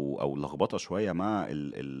confusion او لخبطه شويه مع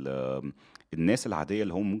الناس العاديه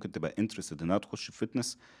اللي هم ممكن تبقى interested انها تخش في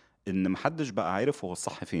فتنس، ان محدش بقى عارف هو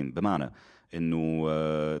الصح فين. بمعنى انه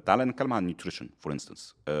تعالى نتكلم عن النيوتريشن فور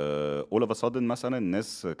انستنس. all of a sudden مثلا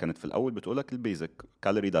الناس كانت في الاول بتقولك البيزك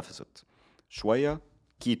كالوري ديفيسيت، شويه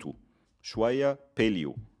كيتو، شويه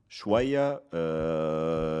باليو، شويه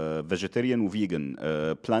فيجيتيريان وفيجن،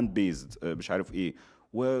 بلانت بيزد، مش عارف ايه،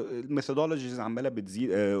 والميثودولوجيز عماله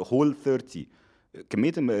بتزيد، هول 30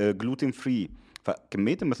 كميه جلوتين فري.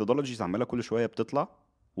 فكميه الميثودولوجيز عماله كل شويه بتطلع،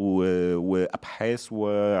 وابحاث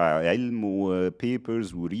وعلم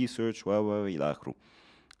وبيبرز وريسيرش الى اخره.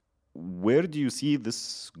 where do you see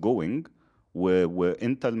this going؟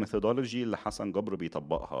 وانت الميثودولوجي اللي حسن جبر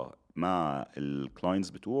بيطبقها مع الكلاينتس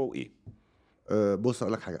بتوعه ايه؟ بص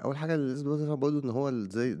اقول لك حاجه. اول حاجه اللي لازم تفهم برضه ان هو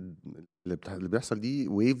زي اللي بيحصل دي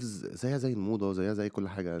ويفز، زيها زي الموضه، زيها زي كل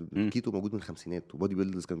حاجه. الكيتو موجود من الخمسينات، وبودي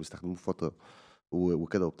بيلدرز كانوا بيستخدموه في فتره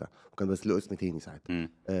وكده وبتاع، وكان بس له اسم تاني ساعتها.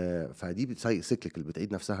 فدي سيكليكال،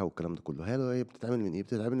 بتعيد نفسها والكلام ده كله. هي بتتعمل من ايه؟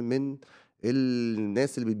 بتتعمل من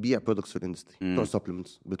الناس اللي بتبيع برودكتس في الاندستري، بتوع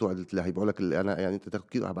السبلمنتس، بتوع اللي هيبيعوا لك انا يعني انت تاخد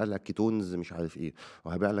كيتو هبيع لك كيتونز مش عارف ايه،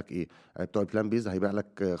 وهبيع لك ايه، بتوع البلان بيز هيبيع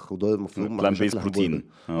لك خضار مفروم على بلان بيز شكل همبرجر.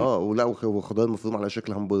 بروتين. ولا وخضار مفروم على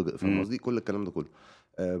شكل همبرجر. فاهم قصدي؟ كل الكلام ده كله.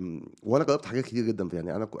 وانا جربت حاجات كتير جدا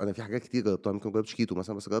يعني. انا في حاجات كتير جربتها. ممكن ما جربتش كيتو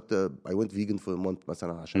مثلا، بس جربت اي ونت فيجن فور مونث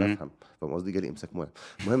مثلا عشان افهم. فاهم قصدي؟ جالي امساك مرعب.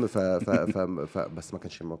 المهم بس ما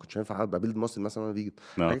كنتش ينفع ابيلد ماسل مثلا وانا فيجن.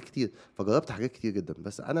 حاجات كتير. فجربت حاجات كتير جدا.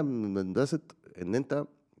 بس انا من مدرسه ان انت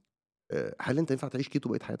هل انت ينفع تعيش كيتو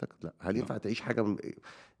بقيه حياتك؟ لا. هل ينفع تعيش حاجه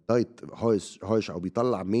دايت هارش او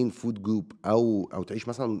بيطلع مين فود جروب، او تعيش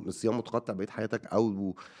مثلا صيام متقطع بقيه حياتك،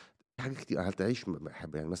 او في حاجات كتير هتعيش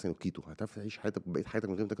يعني مثلا الكيتو هتعرف تعيش حياتك بقيه حياتك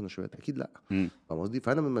من غير ما تاكل نشويات؟ اكيد لا. فاهم قصدي؟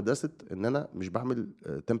 فانا من مدرسه ان انا مش بعمل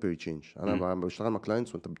تمبري تشينج. انا بشتغل مع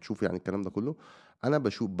كلاينتس وانت بتشوف يعني الكلام ده كله. انا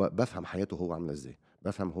بشوف بفهم حياته هو عامله ازاي.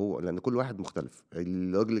 بفهم هو، لان كل واحد مختلف.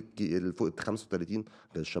 الراجل اللي فوق ال 35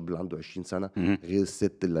 غير الشاب اللي عنده 20 سنه، غير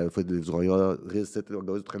الست اللي صغيره، غير الست اللي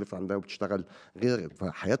اتجوزت وخلفت عندها وبتشتغل، غير.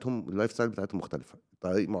 فحياتهم اللايف ستايل بتاعتهم مختلفه،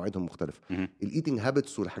 طريقه مواعيدهم مختلفه، الايتنج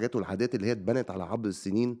هابتس والحاجات والعادات اللي هي اتبنت على عبر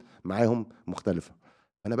السنين معاهم مختلفه.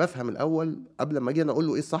 انا بفهم الاول قبل ما اجي انا اقول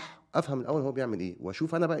له ايه الصح. افهم الاول هو بيعمل ايه،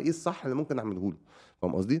 واشوف انا بقى ايه الصح اللي ممكن اعمله له.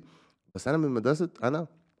 فاهم قصدي؟ بس انا من مدرسه انا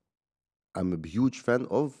I'm a huge fan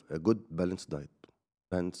of a good balanced diet.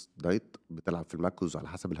 balanced diet بتلعب في الماكروز على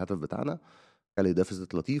حسب الهدف بتاعنا. كالوري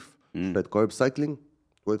ديفيسيت لطيف، شويه كارب سايكلينج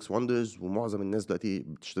works wonders. ومعظم الناس دلوقتي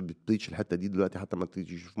بتبريتش الحته دي دلوقتي، حتى ما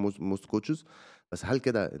تيجي تشوف موست كوتشز. بس هل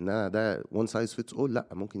كده ان انا ده one size fits all؟ لا.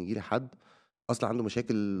 ممكن يجي لي حد اصلا عنده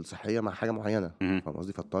مشاكل صحيه مع حاجه معينه. فاهم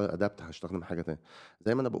قصدي؟ فاضطر ادابت، هستخدم حاجه تانية.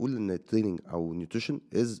 زي ما انا بقول ان التريننج او نيوتريشن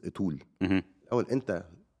از ا تول. الاول انت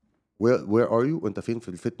where are you؟ وانت فين في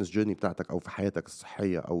الفتنس جيرني بتاعتك، او في حياتك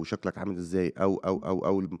الصحيه، او شكلك عامل ازاي،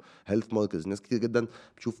 او الهيلث ماركرز. ناس كتير جدا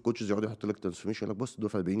بتشوف كوتشز يقعدوا يحطوا لك ترانسفورميشن، يقول لك بص دول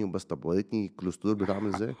في 40 يوم بس. طب وريتني الكوليسترول بتاعه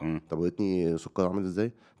عامل ازاي؟ طب وريتني سكر عامل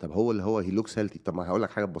ازاي؟ طب هو اللي هو هي لوكس هيلثي. طب ما هقول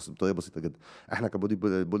لك حاجه بطريقه بسيطه جدا. احنا كبودي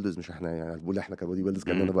بيلدرز، مش احنا يعني بقول احنا كبودي بيلدرز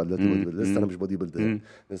كان انا بقى دلوقتي بودي بيلدر. لسه انا مش بودي بيلدر يعني.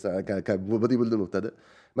 لسه كبودي بيلدر مبتدئ.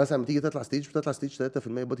 مثلا لما تيجي تطلع ستيج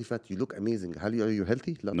 3% بودي فات، يو لوك اميزنج. هل يو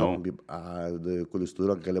هيلثي؟ لا طبعا. بيبقى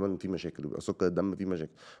كوليسترولك غالبا في مشاكل، بيبقى سكر الدم فيه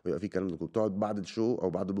مشاكل، ويبقى في كلام ده كله. بتقعد بعد الشو او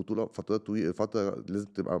بعد البطوله فترات طويله، فتره لازم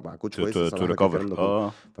تبقى مع كوتش كويس يصلح لك الكلام ده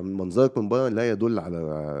كله. فمن منظرك من بره لا يدل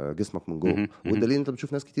على جسمك من جوه. والدليل انت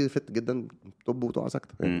بتشوف ناس كتير فت جدا طب وتقع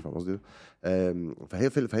ساكته يعني. فاهم قصدي؟ فهي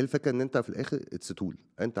الفكره ان انت في الاخر اتس تول.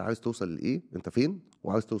 انت عايز توصل لايه؟ انت فين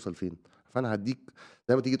وعايز توصل فين؟ فانا هديك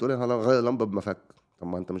زي ما تيجي تقول انا هغير لمبه بمفك. طب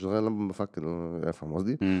ما انت مش هتغير لمبه بمفك. فاهم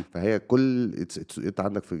قصدي؟ فهي كل انت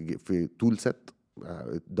عندك في تول سيت،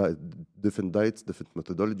 different diets, different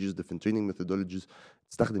methodologies, different training methodologies.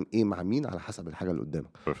 تستخدم ايه مع مين على حسب الحاجه اللي قدامك.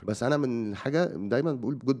 بس انا من حاجه دايما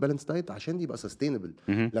بقول جود بالانس دايت عشان يبقى سستينبل.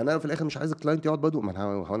 لان انا في الاخر مش عايز الكلاينت يقعد برضه. ما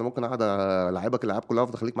انا ممكن اقعد العبك الالعاب كلها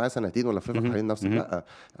وافضل اخليك معايا سنتين ولا افرفك حوالين نفسك. لا.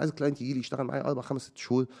 عايز الكلاينت يجي لي يشتغل معايا 4 5 6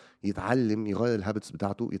 شهور، يتعلم، يغير الهابتس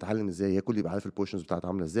بتاعته، يتعلم ازاي ياكل، يبقى عارف البورشنز بتاعته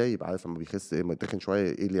عامله ازاي، يبقى عارف لما بيخس لما يتخن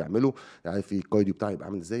شويه ايه اللي يعمله، يعرف الكارديو بتاعه يبقى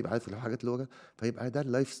عامل ازاي، يبقى عارف الحاجات اللي ورا. فيبقى ده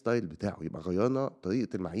اللايف ستايل بتاعه. يبقى غيرنا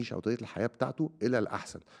طريقه المعيشه او طريقه الحياه بتاعته الى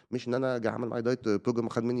الاحسن. مش ان انا جاي اعمل معايا دايت بروجرام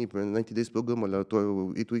خد مني 90 دايز بروجرام ولا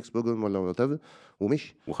 8 ويكس بروجرام ولا وات ايفر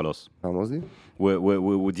ومشي وخلاص. فاهم قصدي؟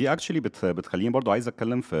 ودي اكشلي بتخليني برضو عايز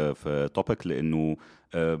اتكلم في توبيك، لانه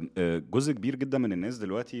جزء كبير جدا من الناس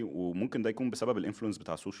دلوقتي، وممكن ده يكون بسبب الانفلونس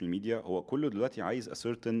بتاع السوشيال ميديا، هو كله دلوقتي عايز a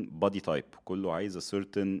certain body type، كله عايز a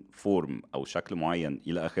certain form او شكل معين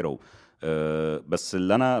الى اخره. بس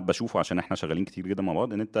اللي انا بشوفه عشان احنا شغالين كتير جدا مع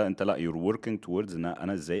بعض، ان انت لا you're working towards ان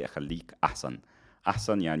انا ازاي اخليك احسن.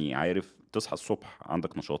 يعني عارف تصحى الصبح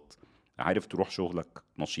عندك نشاط، عارف تروح شغلك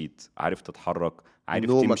نشيط، عارف تتحرك، عارف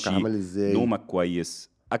نومك تمشي، عامل ازاي، نومك كويس،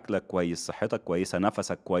 اكلك كويس، صحتك كويسه،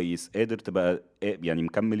 نفسك كويس، قادر تبقى يعني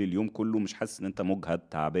مكمل اليوم كله، مش حاسس ان انت مجهد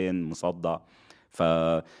تعبان مصدع. ف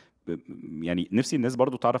يعني نفسي الناس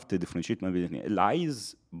برضو تعرف تديفرنشيت ما بين الاثنين. اللي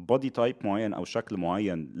عايز بودي تايب معين او شكل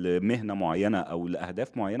معين لمهنه معينه او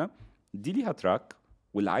لاهداف معينه، دي ليها تراك.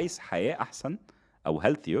 واللي عايز حياه احسن او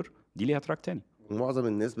هيلثير، دي ليها تراك تاني. ومعظم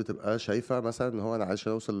الناس بتبقى شايفه مثلا ان هو انا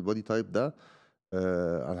عشان اوصل للبودي تايب ده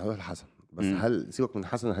انا هروح لحسن. بس مم. هل سيبك من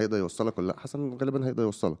حسن هيقدر يوصلك ولا لا؟ حسن غالبا هيقدر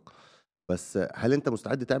يوصلك، بس هل انت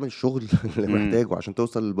مستعد تعمل الشغل اللي مم. محتاجه عشان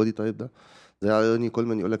توصل للبودي تايب ده؟ زي روني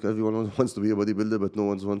كولمان يقول لك everyone wants to be a bodybuilder but no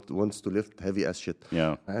one wants to lift heavy as shit.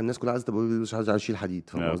 yeah الناس كلها عايزه تبقى مش عايزه تشيل حديد،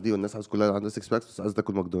 فاهم yeah قصدي؟ والناس عايزه كلها عندها 6 باكس بس عايزه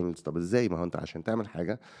تاكل ماكدونالدز. طب ازاي؟ ما هو انت عشان تعمل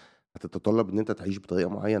حاجه هتتطلب ان انت تعيش بطريقه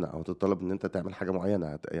معينه، او هتتطلب ان انت تعمل حاجه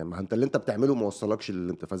معينه يعني ما انت اللي انت بتعمله ما وصلكش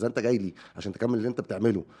اللي انت، فاذا انت جاي لي عشان تكمل اللي انت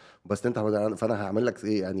بتعمله بس انت، فانا هعمل لك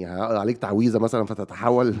ايه يعني؟ هقرا عليك تعويذه مثلا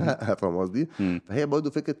فتتحول؟ لا، فاهم قصدي؟ مم. فهي برضه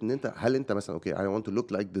فكره ان انت هل انت مثلا اوكي اي ونت تو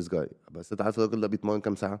لوك لايك ذيس جاي، بس انت عارف الراجل ده بيتمرن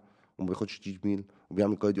كام ساعه وما بياخدش تشيت ميل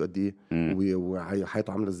وبيعمل كارديو قد ايه مم.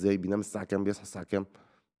 وحياته عامله ازاي، بينام الساعه كام، بيصحى الساعه كام؟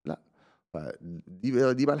 لا.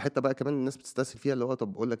 دي بقى الحته بقى كمان الناس بتستسهل فيها، اللي هو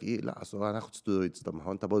طب بقول لك ايه، لا اصل هو انا هاخد ستيرويدز. طب ما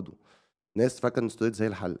هو انت برضه ناس فاكره ان ستيرويدز هي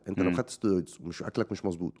الحل. انت لو مم. خدت ستيرويدز ومش اكلك مش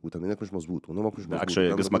مظبوط وتمرينك مش مظبوط ونومك مش مظبوط بالعكس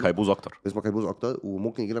والكلام ده جسمك كله، هيبوظ اكتر. جسمك هيبوظ اكتر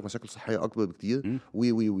وممكن يجي لك مشاكل صحيه اكبر بكتير. مم.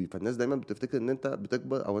 وي فالناس دايما بتفتكر ان انت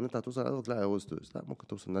بتكبر او ان انت هتوصل هدفك. لا هو ستيرويدز لا، ممكن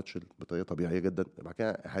توصل ناتشرال بطريقه طبيعيه جدا. بعد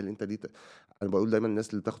كده هل انت ليه انا بقول دايما الناس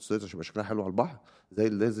اللي بتاخد ستيرويدز عشان يبقى شكلها حلو على البحر زي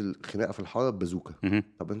اللي نازل خناقه في الحاره ببازوكا. مم.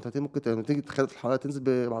 طب انت ممكن لما تيجي تخيل في الحاره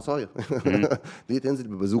تنزل بعصايه مم. ليه تنزل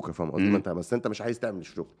ببازوكا؟ فاهم قصدي؟ ما مم. انت بس انت مش عايز تعمل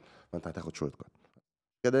الشغل، فانت هتاخد شويه كده.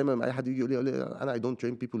 دايما اي حد يجي يقول لي انا اي دونت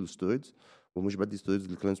ترين بيبل ستيرويدز ومش بدي ستيرويدز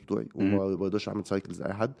للكلاينتس بتوعي مم. وما برضاش اعمل سايكلز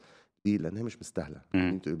لاي حد دي، لان هي مش مستاهله.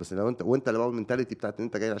 مم. بس لو انت لو المنتاليتي بتاعت ان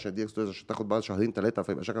انت جاي عشان اديك ستيرويدز عشان تاخد بعد شهرين ثلاثه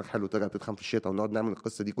فيبقى شكلك حلو وترجع تتخن في الشتاء ونقعد نعمل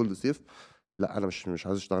القصه دي كل صيف، لا انا مش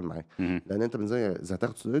عايز اشتغل معاك. مم. لان انت بالنسبه لي اذا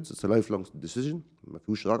هتاخد ستيرويدز اتس لايف لونج ديسيجن، ما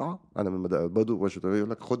فيهوش رجعه. انا من برضه يقول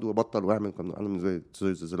لك خد وبطل واعمل. انا بالنسبه لي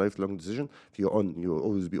ستيرويدز از لايف لونج ديسيجن. في اون يو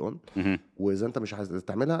اولويز بي اون. مم. واذا انت مش عايز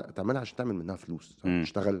تعملها عشان تعمل منها فلوس، مم.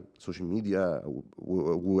 تشتغل سوشيال ميديا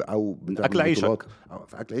او بتعمل اكل بطولات عيشك. أو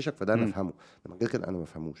في اكل عيشك، فده انا مم. افهمه. لما غير كده انا ما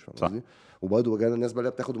بفهموش، فاهم صح. قصدي؟ وبرضه جانا الناس بقى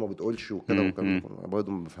اللي بتاخد وما بتقولش وكده مم. والكلام ده مم. كله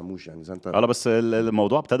برضه ما بفهموش. يعني اذا انت لا بس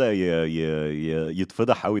الموضوع ابتدى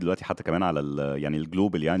يتفضح قوي دلوقتي حتى كمان على يعني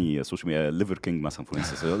الجلوبال، يعني سوشيال ميديا. ليفر كينج مثلا فور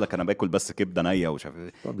انستنس يقول لك انا باكل بس كبده نيه ومش عارف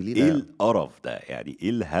ايه. بليله ايه يعني. القرف ده يعني؟ ايه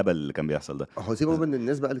الهبل اللي كان بيحصل ده؟ هو سيبك من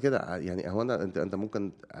الناس بقى اللي كده. يعني هو انت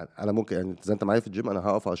ممكن، انا ممكن يعني زي انت معايا في الجيم انا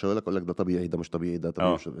هقف اشاور لك اقول لك ده طبيعي ده مش طبيعي ده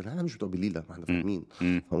طبيعي مش اه. طبيعي. لا انا مش بتوع بليله، ما احنا مم. فاهمين.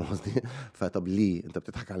 مم. فاهم قصدي؟ فطب ليه انت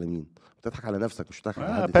بتضحك على مين؟ بتضحك على نفسك مش بتضحك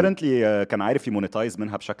على حد تاني. apparently كان عارف يمونيتايز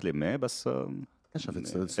منها بشكل ما، بس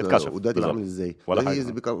كشفت اتكشف ودلوقتي بعمل بالظبط. ازاي؟ ولا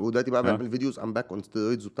حاجه. ودلوقتي بقى اه بيعمل فيديوز ام باك اون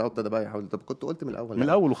ستيرويدز وبتاع، ابتدى بقى يحاول. طب كنت قلت من الاول من يا عم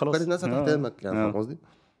الاول وكانت وخلاص. الناس هتحترمك يعني، فاهم قصدي؟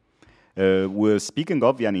 وسبيكينج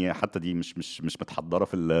اوف، يعني حتى دي مش متحضره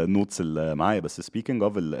في النوتس اللي معايا، بس سبيكينج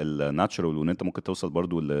اوف الناتشرال، وان انت ممكن توصل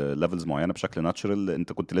برضو لليفلز معينه بشكل ناتشرال.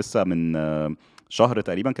 انت كنت لسه من شهر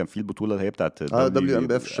تقريبا كان في البطوله اللي هي بتاعت اه دبليو ام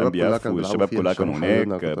بي اف ام الشباب بي كلها اف، كانوا بيلعبوا والشباب فيها كلها كانوا عشان حضرنا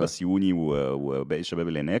هناك، كنت. بسيوني وباقي الشباب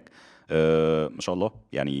اللي هناك. ما شاء الله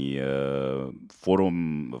يعني.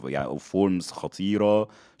 فورم يعني فورمز خطيره،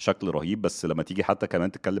 شكل رهيب. بس لما تيجي حتى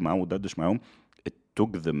كمان تتكلم معاهم وتدردش معاهم it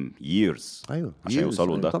took them years ايوه عشان ييرز، يوصلوا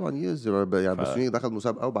ايوه لده. طبعا ييرز. يعني ف بسوني دخل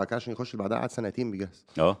مسابقه وبعد كده عشان يخش اللي بعدها قعد سنتين بيجهز.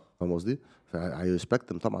 اه فاهم قصدي؟ فاي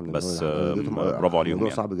ريسبكت طبعا لان بس هو درجتهم برافو عليهم الموضوع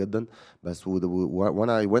يعني. صعب جدا. بس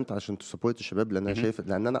وانا اي ونت عشان تسبورت الشباب، لان انا مهم. شايف،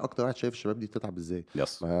 لان انا اكتر واحد شايف الشباب دي بتتعب ازاي.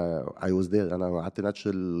 يس. ما اي واز ذير. انا قعدت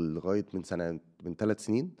ناتشل لغايه من 3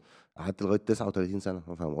 سنين، قعدت لغايه 39 سنه،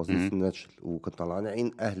 فاهم قصدي؟ مهم. في الناتشل وكنت طلعان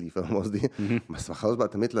عين اهلي، فاهم قصدي؟ مهم. بس خلاص بقى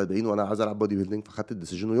تميت ل 40 وانا عايز العب بودي بيلدينج، فخدت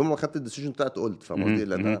الديسيجن. ويوم ما خدت الديسيجن بتاعت قلت، فاهم قصدي؟ مهم.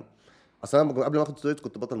 لان مهم. انا اصلا انا قبل ما اخد ستيرويدز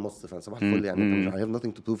كنت بطل مصر، فانا صباح الفل يعني. انت مش I مهم. have nothing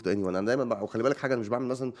to prove to anyone. انا دايما بقى، وخلي بالك حاجه، انا مش بعمل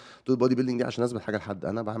مثلا طول بودي بيلدينج دي عشان اثبت حاجه لحد.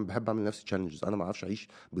 انا بحب اعمل لنفسي تشالنجز. انا ما اعرفش اعيش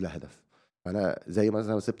بلا هدف. انا زي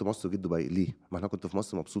مثلا سبت مصر وجيت دبي ليه؟ ما انا كنت في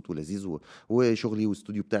مصر مبسوط ولذيذ وشغلي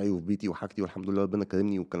واستوديو بتاعي وفي بيتي وحاجتي والحمد لله ربنا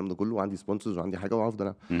كرمني والكلام ده كله، وعندي سبونسرز وعندي حاجه وهفضل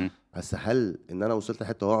انا. مهم. بس هل ان انا وصلت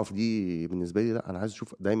لحته واقف دي بالنسبه لي؟ لا، انا عايز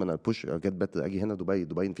اشوف دايما بوش جيت بيتر. اجي هنا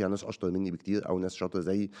دبي فيها ناس اشطر مني بكتير، او ناس شاطره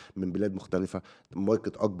زي من بلاد مختلفه،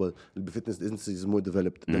 ماركت اكبر، الفيتنس اندستري مور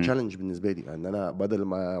ديفلوبد. ده مهم. تشالنج بالنسبه لي ان انا بدل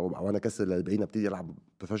ما وانا كسر ال 40 ابتدي العب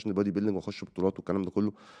بروفيشنال بودي بيلدينج واخش بطولات والكلام ده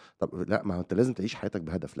كله. طب لا، ما هو انت لازم تعيش حياتك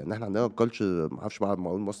بهدف. لان احنا عندنا الكالتشر، ما اعرفش بقى ما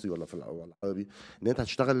اقول مصري ولا ولا عربي، ان انت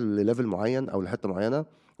هتشتغل لليفل معين او لحته معينه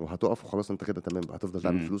وهتقف وخلاص انت كده تمام، هتفضل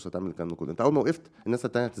تعمل مهم. فلوس هتعمل الكلام ده كله. انت اول ما وقفت الناس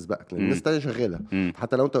التانيه هتسبقك، لان الناس مهم. التانيه شغاله. مهم.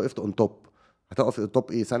 حتى لو انت وقفت اون توب هتقف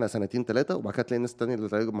التوب ايه سنه سنتين ثلاثه، وبعد كده تلاقي الناس التانيه اللي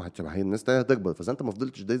زيك ما هتشبه، هي الناس التانيه هتكبر. فاذا انت ما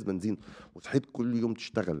فضلتش دايس بنزين وصحيت كل يوم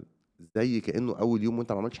تشتغل زي كانه اول يوم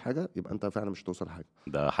وانت ما عملتش حاجه، يبقى انت فعلا مش هتوصل لحاجه.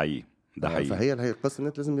 ده حقيقي. ده حقيقي. فهي القصه ان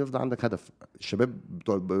انت لازم يفضل عندك هدف. الشباب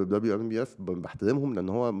بتوع WNBF بحترمهم لان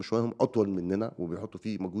هو مشوارهم اطول مننا وبيحطوا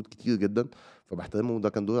فيه مجهود كتير جدا، فبحترمهم. وده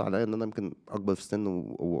كان دور عليا ان انا يمكن اكبر في السن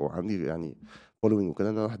وعندي يعني فولوينج وكده،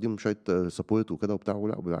 ان انا هديهم شويه سبورت وكده وبتاع.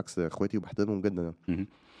 ولا بالعكس اخواتي وبحترمهم جدا يعني. مهم.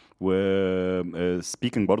 و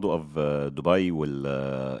speaking برضو of دبي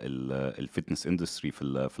والفتنس اندستري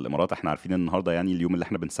في الامارات، احنا عارفين النهارده يعني اليوم اللي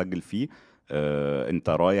احنا بنسجل فيه انت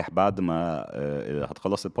رايح بعد ما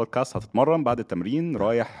هتخلص البودكاست هتتمرن، بعد التمرين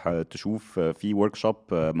رايح تشوف في ورك شوب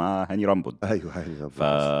مع هاني رامبود. ايوه هاني ف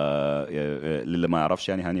للي ما يعرفش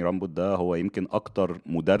يعني هاني رامبود ده هو يمكن اكتر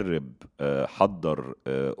مدرب حضر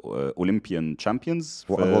اولمبيان تشامبيونز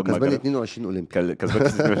هو كسبان مجال 22 اولمبي كسبان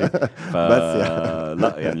كتير. بس يعني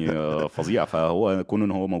لا يعني فظيع. فهو كون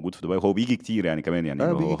ان هو موجود في دبي، هو بيجي كتير يعني كمان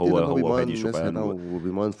يعني بيجي كتير لأن هو هو بيمرن وهادي الناس هنا، شوبان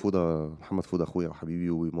وبيمرن فوده، محمد فوده اخويا وحبيبي،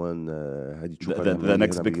 وبيمرن هادي تشوفان ذا لما يجي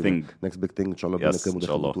نكست هنا بيج بيجي ثينج. نكست بيج ثينج ان شاء الله. ربنا يس يكرمه ان شاء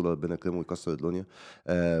داخل الله. بطوله، ربنا يكرمه ويكسر الدنيا.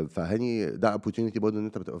 فهاني ده opportunity برضه ان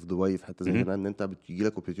انت بتبقى في دبي في حته زي مهم. هنا، ان انت بتجي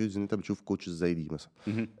لك opportunities ان انت بتشوف كوتشز زي دي مثلا.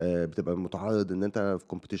 مهم. بتبقى متعرض ان انت في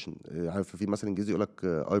كومبيتيشن. عارف في مثلا انجليزي يقول لك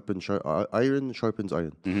ايرون شاربنز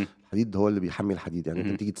ايرون. مهم. الحديد هو اللي بيحمي الحديد. يعني انت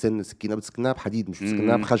مهم. بتيجي تسن سكينه بتسكنها بحديد، مش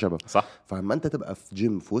بتسكنها مهم. بخشبه. صح. فلما انت تبقى في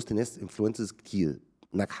جيم في وسط ناس انفلونسرز كتير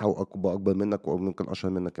ناجحه واكبر منك وممكن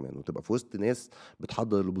اشهر منك كمان، وتبقى في وسط ناس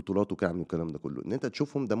بتحضر البطولات وكده والكلام ده كله، ان انت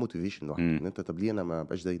تشوفهم ده موتيفيشن لوحده. مم. ان انت طب ليه انا ما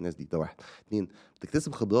بقاش زي الناس دي؟ ده واحد. اتنين،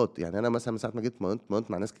 بتكتسب خبرات. يعني انا مثلا من ساعه ما جيت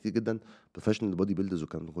اتمرنت مع ناس كتير جدا بروفيشنال بودي بيلدرز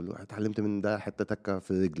والكلام ده كله. اتعلمت من ده حته تكه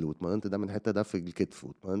في الرجل، واتمرنت ده من حته ده في الكتف،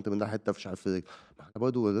 واتمرنت من ده حته مش عارف في الرجل. ما انت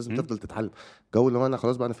برضه لازم مم. تفضل تتعلم. جو اللي هو انا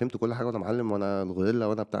خلاص بقى انا فهمت كل حاجه وانا معلم وانا الغوريلا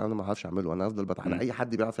وانا بتاع، انا ما اعرفش اعمله. انا هفضل بتعلم. مم. اي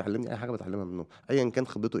حد بيعرف يعلمني اي حاجه بتعلمها منه، ايا كان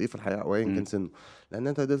خبرته ايه في الحياه او ايا مم. كان سنه. لان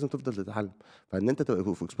انت لازم تفضل تتعلم. فان انت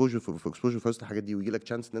تبقى في اكسبوجر في وسط الحاجات دي، ويجي لك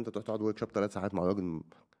تشانس ان انت تروح تقعد ورك شوب 3 ساعات مع راجل من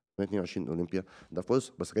 22 اولمبيا، ده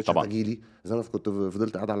فرصه. بس ما كانتش طبعا. هتجي لي اذا انا كنت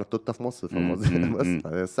فضلت قاعد على التوته في مصر، فاهم مم. قصدي؟ مم. بس مم.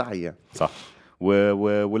 السعي يعني. صح.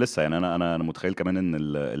 ولسه يعني انا متخيل كمان ان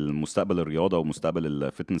المستقبل الرياضه ومستقبل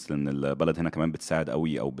الفتنس، لان البلد هنا كمان بتساعد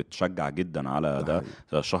قوي او بتشجع جدا على ده ده.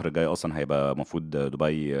 حقيقي. الشهر الجاي اصلا هيبقى المفروض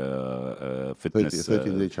دبي 30 فتنس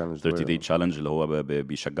 30 داي تشالنج 30 داي تشالنج، اللي هو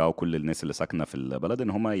بيشجعوا كل الناس اللي ساكنه في البلد ان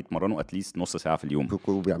هم يتمرنوا اتليست نص ساعه في اليوم.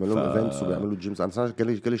 وبيعملوا ف لهم ايفنتس وبيعملوا جيمز. انا صراحه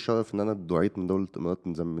جالي الشرف ان انا دعيت من دوله الامارات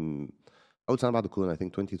من زمان، من اول سنه بعد الكورونا، I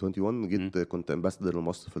think 2021. مم. جيت كنت امباسدور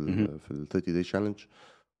لمصر مهم. في ال 30 داي تشالنج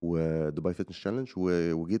ودبي فتنس تشالنج.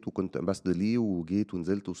 وجيت وكنت امباسدور ليه، وجيت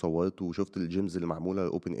ونزلت وصورت وشفت الجيمز اللي معموله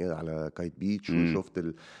اوبن اير على كايت بيتش، مم.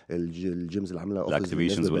 وشفت الجيمز اللي عامله اوفرز للناس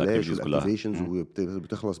الاكتيفيشنز ببلاش، والاكتيفيتيز كلها. والاكتيفيشنز، مم.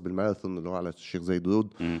 وبتخلص بالماراثون اللي هو على الشيخ زايد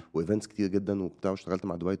رود، مم. وايفنتس كتير جدا وبتاع. واشتغلت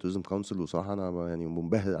مع دبي توريزم كونسل، وصراحه انا يعني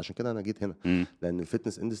منبهر. عشان كده انا جيت هنا، مم. لان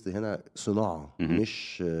الفتنس اندستري هنا صناعه، مهم.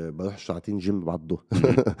 مش بروح ساعتين جيم بعد الظهر.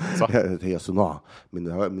 مهم. صح. هي صناعه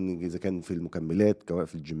من اذا كان في المكملات، سواء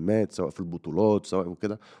في الجيمات، سواء في البطولات، سواء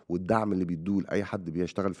وكده. والدعم اللي بيدوه لاي حد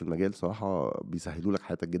بيشتغل في المجال صراحه بيسهلوا لك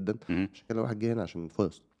حياتك جدا. مهم. عشان كده الواحد جه هنا عشان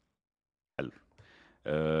فرص. حلو.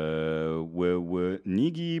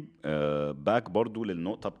 ونيجي باك برضو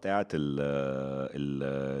للنقطة بتاعة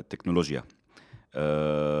التكنولوجيا.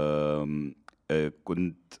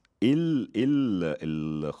 كنت ايه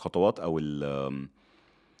الخطوات او ايه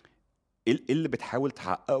اللي بتحاول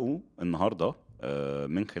تحققه النهاردة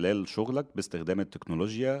من خلال شغلك باستخدام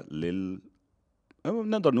التكنولوجيا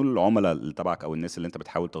نقدر نقول العملاء اللي تبعك او الناس اللي انت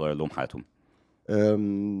بتحاول تغير لهم حياتهم.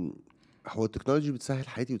 أم، هو التكنولوجي بتسهل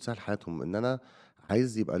حياتي وتسهل حياتهم. ان انا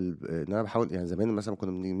عايز يبقى ان انا بحاول. يعني زمان مثلا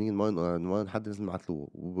كنا بنيجي نمرن حد، لازم نبعت له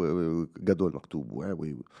جدول مكتوب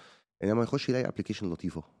انما يخش يلاقي ابلكيشن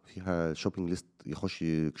لطيفه فيها شوبينج ليست، يخش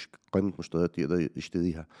قائمه مشتريات يقدر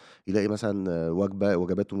يشتريها، يلاقي مثلا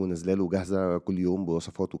وجباته منزله له جاهزه كل يوم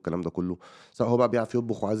بوصفات والكلام ده كله. سواء هو بقى بيعرف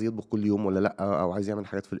يطبخ وعايز يطبخ كل يوم ولا لا، او عايز يعمل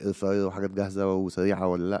حاجات في الاير فراير وحاجات جاهزه وسريعه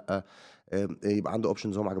ولا لا. يبقى عنده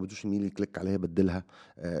اوبشنز هو ما عجبتوش الميل يكليك عليها يبدلها.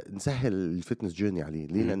 نسهل الفتنس جيرني عليه.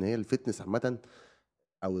 ليه؟ مهم. لان هي الفتنس عامه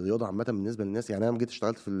او الرياضه عامه بالنسبه للناس. يعني انا لما جيت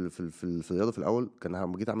اشتغلت في الرياضه في الاول، كان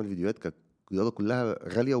لما جيت اعمل فيديوهات كانت الرياضه كلها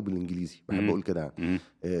غاليه وبالانجليزي. بحب مهم. اقول كده يعني.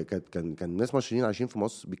 مهم. كان ناس مصريين عايشين في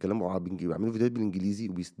مصر بيتكلموا بيعملوا فيديوهات بالانجليزي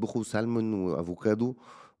وبيطبخوا سالمون وافوكادو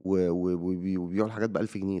وبيبيعوا الحاجات ب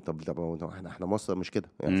 1000 جنيه. طب هو احنا مصر مش كده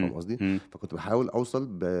يعني، فاهم مهم. قصدي؟ مهم. فكنت بحاول اوصل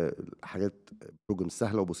بحاجات بروجرام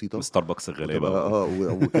سهله وبسيطه، ستاربكس وتبقى الغلابة.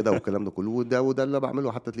 وكده والكلام ده كله. وده اللي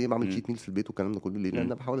بعمله. حتى تلاقيه بعمل مهم. تشيت ميل في البيت والكلام ده كله. ليه؟ لان مهم.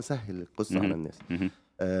 انا بحاول اسهل القصه على مهم. الناس. مهم.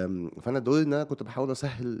 فانا دوري ان انا كنت بحاول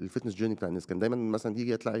اسهل الفتنس جيرني بتاع الناس. كان دايما مثلا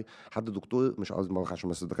تيجي تلاقي حد دكتور، مش قصدي عشان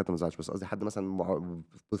بس الدكاتره ما تزعلش، بس قصدي حد مثلا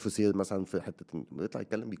بروفيسور مثلا في حته، يطلع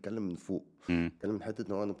بيتكلم من فوق، مهم. يتكلم من حته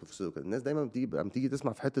ان هو انا بروفيسور وكده. الناس دايما بتيجي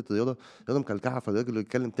تسمع في حته رياضه مكلكعه، فالراجل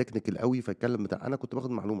يتكلم تكنيكال قوي، فيتكلم بتاع. انا كنت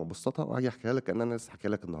باخد معلومه ابسطها واجي احكيها لك كان انا لسه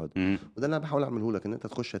حكيها لك النهارده. مم. وده اللي انا بحاول اعمله لك، ان انت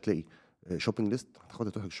تخش هتلاقي شوبينج ليست،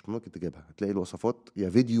 هتاخدها تروح السوبر ماركت تجيبها، هتلاقي الوصفات يا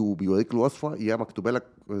فيديو بيوريك الوصفه يا مكتوبه لك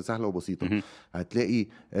سهله وبسيطه. مم. هتلاقي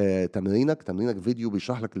تمرينك فيديو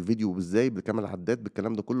بيشرح لك الفيديو ازاي بالكامل العداد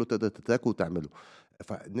بالكلام ده كله تقدر تتراكه وتعمله.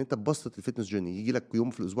 فان انت تبسط الفتنس جيرني، يجي لك يوم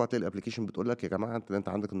في الاسبوع تلاقي الابلكيشن بتقول لك يا جماعه انت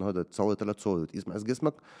عندك النهارده تصور 3 صور وتقيس مقاس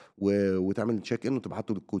جسمك وتعمل تشيك ان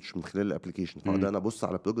وتبعته للكوتش من خلال الابلكيشن، فاقدر انا ابص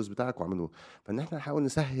على البروجرس بتاعك واعمله. فان احنا نحاول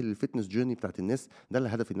نسهل الفتنس جيرني بتاعت الناس، ده اللي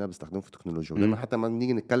هدفي ان انا بستخدمه في التكنولوجيا. ودايما مم. حتى لما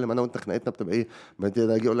نيجي نتكلم انا وانت خناقتنا بتبقى ايه،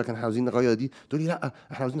 اجي اقول لك احنا عاوزين نغير دي، تقول لي لا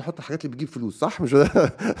احنا عاوزين نحط الحاجات اللي بتجيب فلوس، صح مش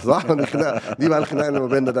صح؟ الخناقه دي بقى الخناقه اللي ما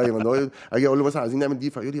بيننا دايما، هو اجي اقول له مثلا عايزين نعمل دي،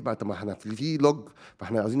 فيقول لي بقى طب ما احنا في لوج،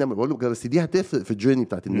 فاحنا عاوزين نعمل، بقول له بس دي هتفرق في الجيرني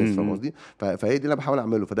بتاعت الناس، فاهم مم. قصدي؟ فهي دي اللي انا بحاول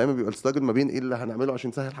اعمله. فدايما بيبقى الستراجل ما بين ايه اللي هنعمله عشان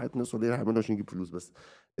نسهل حياه الناس وايه اللي هنعمله عشان نجيب فلوس. بس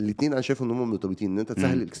الاثنين انا شايف ان هم مرتبطين، ان انت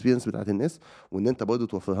تسهل مم. الاكسبيرينس بتاعت الناس وان انت برضه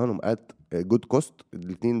توفرها لهم ات جود كوست.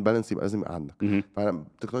 الاثنين بالانس يبقى لازم يبقى عندك. مم.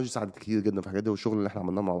 فالتكنولوجيا ساعدت كتير جدا في الحاجات دي، والشغل اللي احنا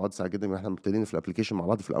عملناه مع بعض ساعد جدا. احنا مبتدئين في الابلكيشن مع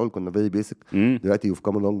بعض، في الاول كنا فيري بيسك، مم. دلوقتي يو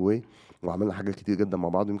كام لونج واي، وعملنا حاجات كتير جدا مع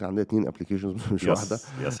بعض. يمكن عندنا 2 ابلكيشنز مش واحده، يس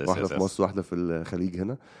يس يس واحده يس في يس. مصر واحده في الخليج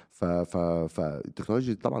هنا.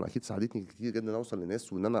 فالتكنولوجيا طبعا اكيد ساعدتني كتير جدا اوصل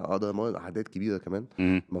للناس، وان انا اقدر امرن اعداد كبيره كمان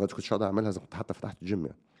مم. ما كنتش اقدر اعملها اذا كنت حتى فتحت الجيم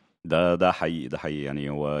يعني. ده حقيقي، ده حقيقي. يعني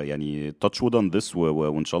هو يعني تاتش وود اون ذس،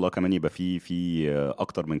 وان شاء الله كمان يبقى في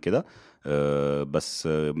اكتر من كده. بس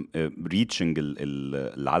ريتشنج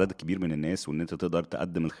العدد الكبير من الناس، وان انت تقدر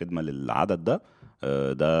تقدم الخدمه للعدد ده،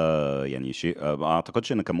 ده يعني شيء ما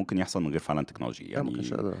اعتقدش ان كان ممكن يحصل من غير فعلا تكنولوجي لا ما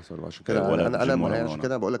كانش يعني. قادر احصل. عشان كده ولا انا جيم ما ولا هي ولا عشان ولا.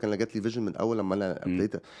 كده بقول لك انا جات لي فيجن من اول لما انا مم.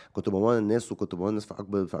 ابتديت. كنت بمرن الناس، وكنت بمرن الناس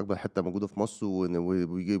في اكبر حته موجوده في مصر،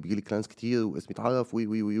 وبيجي لي كلاينتس كتير واسمي اتعرف وي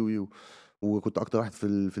وي وي وي. وكنت اكتر واحد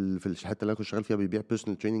في الحته اللي انا كنت شغال فيها بيبيع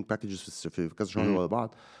بيرسونال تريننج باكجز في كذا شهر مم. ورا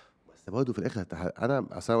بعض. بس برضه في الاخر انا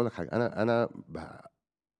اصل اقول لك حاجه،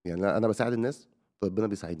 يعني انا بساعد الناس، ربنا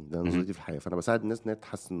بيساعدني، ده مم. نظرتي في الحياه. فانا بساعد الناس ان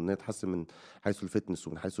هي تحسن من حيث الفتنس،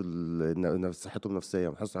 ومن حيث صحتهم النفسيه،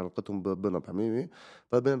 ومن حيث علاقتهم بربنا، بيعملوا ايه،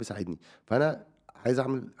 فربنا بيساعدني. فانا عايز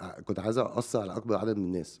اعمل، كنت عايز اثر على اكبر عدد من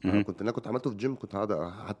الناس. مم. انا كنت عملته في الجيم، كنت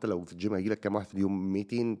هقدر حتى لو في الجيم هيجي لك كام واحد في اليوم،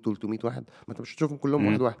 200 300 واحد، ما انت مش هتشوفهم كلهم مم.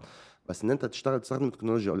 واحد واحد. بس ان انت تستخدم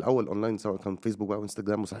التكنولوجيا الاول اونلاين، سواء كان فيسبوك بقى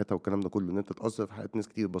وانستجرام وساعتها والكلام ده كله، ان انت تاثر في حياه ناس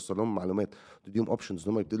كتير، توصل لهم معلومات، تديهم اوبشنز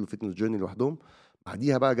ان هم يبتدوا الفتنس جيرني لوحدهم.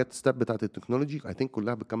 بعديها بقى جت ستيب بتاعت التكنولوجي، اي ثينك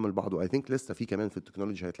كلها بتكمل بعض. واي ثينك لسه في كمان في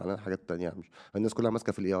التكنولوجي هيطلع لنا حاجات تانية، مش الناس كلها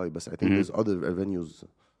ماسكه في الاي اي بس. اي ثينك مم. ذيرز اذر افينيوز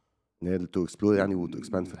ان هي تو اكسبلور يعني وتو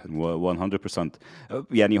اكسباند في الحته دي. 100%.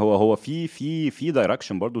 يعني هو في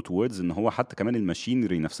دايركشن برضو towards ان هو حتى كمان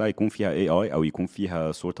الماشينري نفسها يكون فيها اي اي، او يكون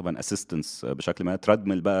فيها sort of an assistance بشكل ما.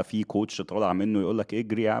 ترادمل بقى في كوتش طالع منه يقول لك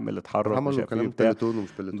اجري اعمل اتحرك مش عملوا عارف ايه كلام بتاع. بلاتون ومش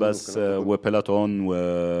بلاتون بس والكلام ده كله. وبيلاتون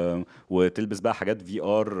وتلبس بقى حاجات في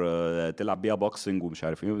ار تلعب بيها بوكسنج ومش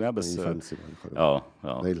عارف ايه وبتاع. اي بس فانسي بقى الخراب.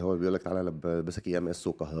 اه زي اللي هو بيقول لك تعالى انا بسك اي ام اس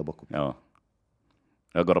وكهربك وبتاع. اه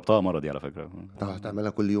جربتها مره دي على فكره، هتعملها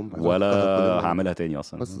كل يوم، هتقعد ولا تكهرب كل الناس. هعملها تاني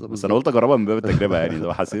اصلا. بس بس انا قلت بالظبط. اجربها من باب التجربه يعني.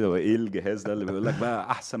 لو حسيت هو ايه الجهاز ده اللي بيقول لك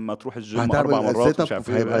بقى احسن ما تروح الجيم اربع هتعمل مرات سيت اب، ومش عارف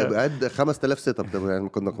هيبقى ايه. قد 5000 سيت اب. طب يعني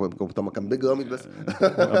طب ما كان بيج رامي بس.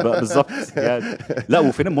 بالظبط يعني. لا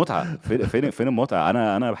وفين المتعه؟ فين المتعه؟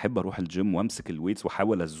 انا بحب اروح الجيم وامسك الويتس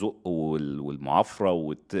واحاول ازق والمعافره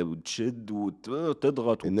وتشد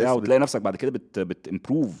وتضغط وبتاع، الناس وتلاقي نفسك بعد كده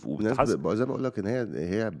بتمبروف وبتتحسن. زي ما اقول لك ان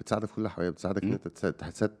هي بتساعدك في كل حاجه. بتساعدك ان م- انت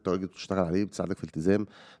تحسات تارجت وتشتغل عليه، بتساعدك في التزام،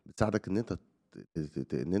 بتساعدك ان انت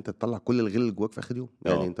ان انت تطلع كل الغل اللي جواك في اخر يوم.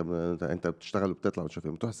 يعني اه انت بتشتغل وبتطلع ومش عارف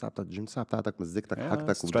ايه، بتروح الساعه بتاعت الجيم، الساعه بتاعتك، مزيكتك،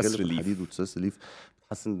 حاجتك، ستريس وبتغل في الحديد ريليف. وتسيرس ليف،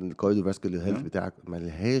 بتحسن الكارديو فاسكولار هيلث بتاعك.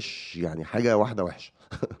 ملهاش يعني حاجه واحده وحشه.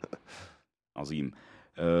 عظيم.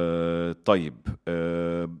 طيب،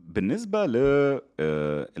 بالنسبة ل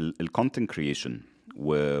الكونتنت كرييشن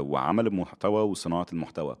وعمل المحتوى وصناعة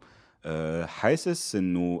المحتوى، حاسس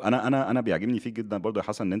انه انا بيعجبني فيك جدا برضو يا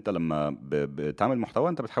حسن، ان انت لما بتعمل محتوى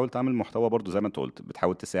انت بتحاول تعمل محتوى برضو زي ما انت قلت،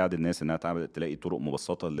 بتحاول تساعد الناس انها تلاقي طرق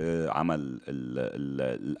مبسطة لعمل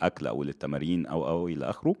الاكل او للتمارين او الى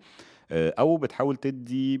اخره. او بتحاول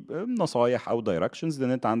تدي نصايح او دايركشنز،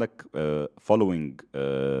 لان انت عندك فولوينج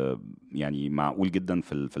يعني معقول جدا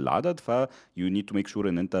في العدد. ف يو نيد تو ميك شور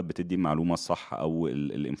ان انت بتدي المعلومه الصح او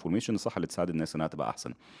الانفورميشن الصح اللي تساعد الناس انها تبقى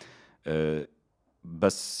احسن. آه،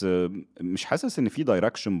 بس مش حاسس ان في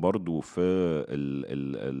دايركشن برضو في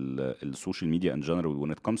السوشيال ميديا ان جنرال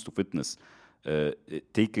when it comes to fitness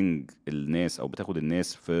taking الناس او بتاخد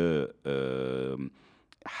الناس في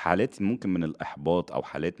حالات ممكن من الاحباط، او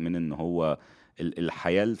حالات من ان هو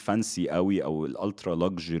الحياه الفانسي قوي او الالترا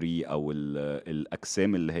لوكسجري او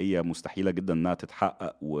الاجسام اللي هي مستحيله جدا انها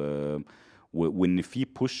تتحقق وان في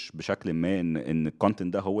بوش بشكل ما ان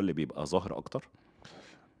الكونتنت ده هو اللي بيبقى ظاهر اكتر؟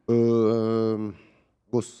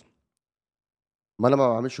 بص، ما انا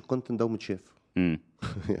ما بعملش الكونتنت ده ومتشاف. امم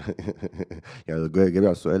يعني جاي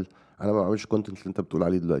على السؤال، انا ما بعملش الكونتنت اللي انت بتقول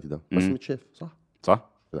عليه دلوقتي ده، بس امم متشاف صح، صح.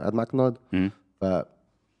 قاعد معاك النهارده. امم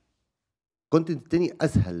فالكونتنت التاني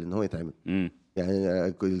اسهل ان هو يتعمل. امم يعني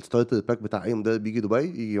الستارتر باك بتاع اي مدرب بيجي دبي،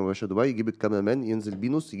 يجي يا باشا دبي، يجيب الكاميرا مان، ينزل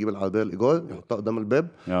بينوس، يجيب العربيه الايجار، يحطها قدام الباب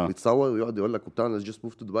اه ويتصور ويقعد يقول لك وبتاع انا جاست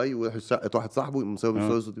موف تو دبي، ويروح شقه واحد صاحبه يقوم مصور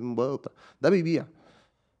اه صور من بره وبتاع. ده بيبيع،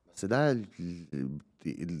 بس ده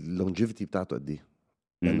اللونجيفيتي بتاعته قد ايه؟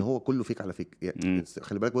 لان امم هو كله فيك على فيك. امم يعني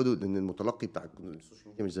خلي بالك برضه ان المتلقي بتاع السوشيال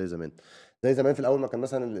ميديا مش زي زمان. زي زمان في الاول ما كان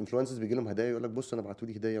مثلا الانفلونسرز بيجي لهم هدايا، يقول لك بص انا بعتوا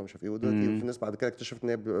لي هديه ومش عارف ايه، ودلوقتي في ناس بعد كده اكتشفت ان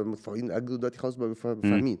هي بيبقوا مدفوعين اجر، ودلوقتي خلاص بقى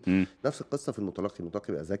فاهمين. نفس القصه في المتلقي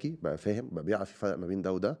بقى ذكي، بقى فاهم، بقى بيعرف يفرق ما بين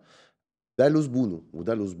ده وده. ده له زبونه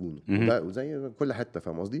وده له زبونه، وده وزي كل حته،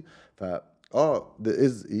 فاهم قصدي؟ ف ده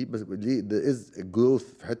از ايه، بس ليه ده از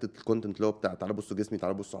جروث في حته الكونتنت اللي هو بتاع تعالى بصوا جسمي،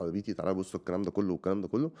 تعالى بصوا عربيتي، تعالى بصوا الكلام ده كله والكلام ده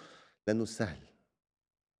كله، لانه سهل،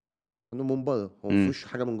 انه من بره، هو ما امم فيهوش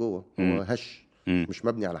حاجه من جوه، هو امم هش، امم مش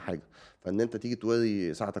مبني على حاجه. فان انت تيجي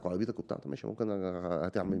توري ساعتك وعربيتك وبتاع، طب ماشي، ممكن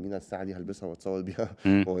هتعمل مين الساعه دي، هلبسها واتصور بيها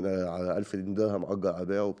وانا على 1000 درهم اجر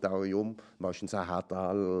عربيه وبتاع، يوم 24 ساعه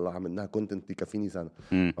هطلع منها كونتنت يكفيني سنه،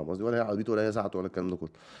 فاهم قصدي؟ ولا هي عربيته ولا هي ساعته ولا الكلام ده كله.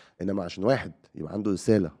 انما عشان واحد يبقى عنده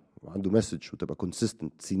رساله وعنده مسج وتبقى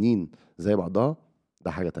كونسيستنت سنين زي بعضها،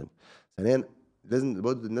 ده حاجه تانية. ثانيا لازم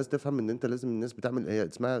برضه الناس تفهم ان انت لازم، الناس بتعمل هي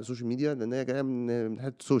اسمها سوشيال ميديا لان هي جايه من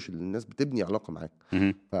حته السوشيال، الناس بتبني علاقه معاك.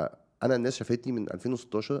 فانا الناس شافتني من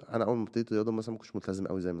 2016، انا اول ما ابتديت الرياضه مثلا ما كنتش ملتزم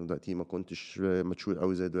قوي زي ما دلوقتي، ما كنتش ماتشور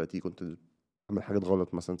قوي زي دلوقتي، كنت بعمل حاجات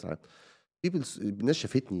غلط مثلا ساعات. الناس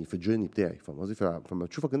شافتني في الجيرني بتاعي، فاهم قصدي؟ فلما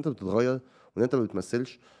تشوفك انت بتتغير وان انت ما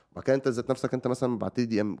بتمثلش، وبعد كده انت ذات نفسك انت مثلا بعت لي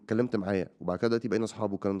دي ام اتكلمت معايا، وبعد كده دلوقتي بقينا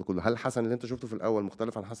اصحاب والكلام ده كله، هل حسن اللي انت شفته في الاول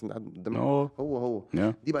مختلف عن حسن اللي قاعد قدامك؟ اه هو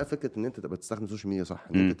يا دي بقى فكره ان انت تبقى تستخدم السوشيال ميديا صح،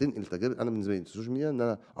 ان انت تنقل تجربه. انا بالنسبه لي السوشيال ميديا ان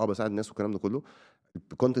انا بساعد الناس والكلام ده كله،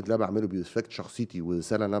 الكونتنت اللي انا بعمله بيرفكت شخصيتي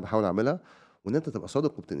والرساله اللي انا بحاول اعملها، وان انت تبقى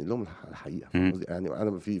صادق وبتنقل لهم الحقيقه، فاهم قصدي؟ يعني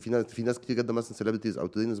انا في ناس كتير جدا مثلا سيلبرتيز او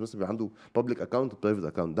ترينرز مثلا بيبقى عنده بابليك اكونت وبرايفت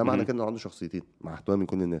اكونت، ده معنى كده انه عنده شخصيتين، مع احترامي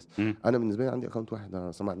لكل الناس. انا بالنسبه لي عندي اكونت واحد، انا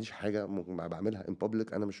أصلاً ما عنديش حاجه ممكن بعملها ان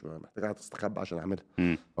بابليك، انا مش محتاج تستخبى عشان اعملها،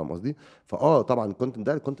 فاهم قصدي؟ طبعا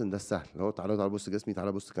الكونتنت ده السهل، اللي هو تعالى بص جسمي،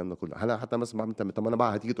 تعالى بص الكلام ده كله. انا حتى مثلا بعمل تمرين، طب انا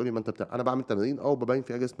بقى هتيجي تقول لي ما انت انا بعمل تمارين وببين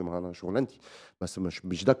فيها جسمي، ما انا شغلانتي، بس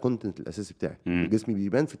مش ده الكونتنت الاساسي بتاعي. جسمي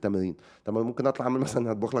بيبان في التمارين. طب أنا ممكن اطلع اعمل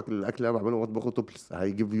مثلا هطبخ لك الاكل اللي انا بعمله واطبخه توبلس،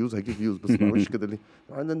 هيجيب فيوز، بس ما اعملش كده ليه؟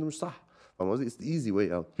 لان مش صح، فاهم قصدي؟ اتس ايزي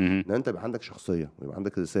واي اوت ان انت يبقى عندك شخصيه ويبقى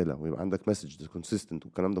عندك رساله ويبقى عندك مسج كونسيستنت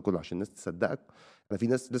والكلام ده كله عشان الناس تصدقك. انا في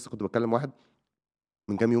ناس لسه كنت بكلم واحد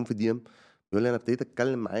من كام يوم في الدي ام، بيقول لي انا ابتديت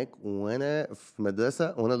اتكلم معاك وانا في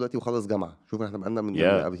مدرسه، وانا دلوقتي بخلص جامعه. شوف احنا بقالنا من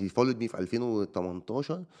يا هي فولد مي في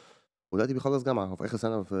 2018، ودلوقتي بيخلص جامعه، هو في اخر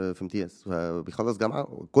سنه في امتياز، فبيخلص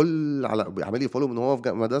جامعه، كل عمال لي فولو من هو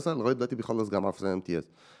في مدرسه لغايه دلوقتي بيخلص جامعه في سنه امتياز،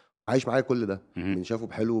 عايش معايا كل ده، من شافه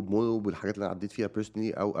بحلو وبمره بالحاجات اللي انا عديت فيها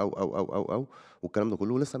بيرسونلي او والكلام ده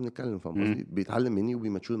كله، ولسه بنتكلم، فاهم قصدي؟ بيتعلم مني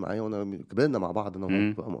وبيماتشور معايا، وانا كبرنا مع بعض انا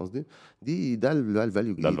وهو، فاهم قصدي؟ ده الفاليو ده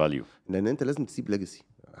الجديد، الفاليو. لان انت لازم تسيب ليجاسي.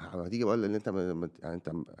 هتيجي بقول ان انت يعني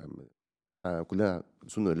انت كلنا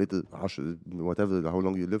سونر ريليتد 10 وات ايفر هاو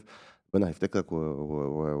لونج يو ليف، ربنا هيفتكرك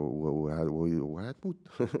وهتموت.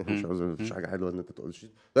 مش عاوز، مفيش حاجه حلوه ان انت تقول شيء،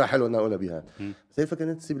 لا حلوه ان انا اقولها بيها، بس هي الفكره ان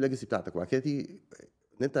انت تسيب الليجاسي بتاعتك، وبعد كده تيجي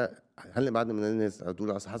ان انت هل بعد من الناس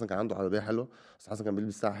هتقول اصل حسن كان عنده عربيه حلوه، اصل حسن كان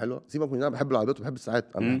بيلبس ساعه حلوه، سيبك من ان انا بحب العربيات وبحب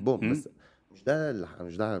الساعات، انا بحبهم، بس مش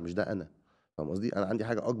ده انا، فاهم قصدي؟ انا عندي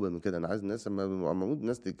حاجه اكبر من كده، انا عايز الناس لما اموت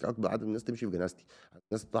الناس اكبر عدد من الناس تمشي في جنازتي، عايز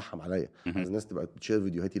الناس ترحم عليا، عايز الناس تبقى بتشير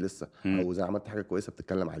فيديوهاتي لسه، او اذا عملت حاجه كويسه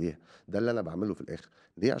بتتكلم عليها. ده اللي انا بعمله في الاخر،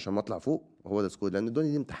 ليه؟ عشان ما اطلع فوق هو ده سكور، لان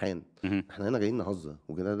الدنيا دي امتحان، احنا هنا جايين نهزر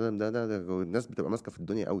وكده، ده الناس بتبقى ماسكه في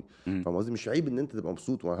الدنيا قوي، فاهم قصدي؟ مش عيب ان انت تبقى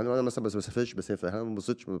مبسوط، وانا مثلا بس بسافرش بسافر، انا ما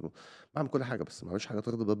ببسطش بعمل كل حاجه، بس ما بعملش حاجه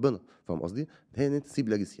ترضي ربنا، فاهم قصدي؟ هي ان انت تسيب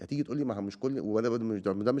ليجاسي. هتيجي تقول لي ما مش كل،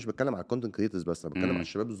 ولا مش بتكلم على الكونتنت كريتورز بس، انا بتكلم على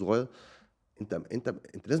الشباب الصغير. انت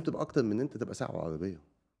لازم تبقى اكتر من ان انت تبقى ساعه وعربيه،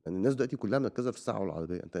 لان الناس دلوقتي كلها مركزه في الساعه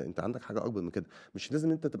والعربيه. انت عندك حاجه اكبر من كده، مش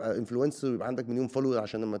لازم انت تبقى انفلونسر ويبقى عندك مليون فولور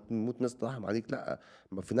عشان لما تموت ناس ترحم عليك، لا.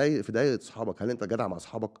 في دايره اصحابك، هل انت جدع مع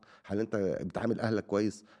اصحابك؟ هل انت بتعامل اهلك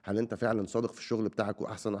كويس؟ هل انت فعلا صادق في الشغل بتاعك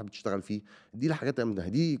واحسن واحد بتشتغل فيه؟ دي الحاجات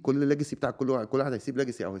دي كل ليجاسي بتاعك، كل واحد هيسيب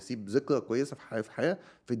ليجاسي او هيسيب ذكرى كويسه في حياه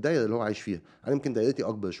في الدايره اللي هو عايش فيها. انا يمكن دايرتي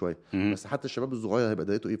اكبر شويه، بس حتى الشباب الصغير هيبقى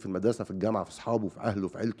دايرته ايه؟ في المدرسه، في الجامعه، في اصحابه، في اهله،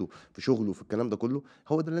 في عيلته، في شغله، في الكلام ده كله.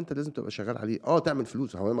 هو ده اللي انت لازم تبقى شغال عليه. تعمل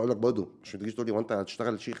فلوس، هو انا اقول لك برضه عشان تجيش تقول لي وانت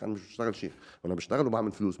هتشتغل شيخ، انا مش بشتغل شيخ، وانا بشتغل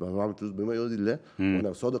وبعمل فلوس، بعمل فلوس بما يرضي الله،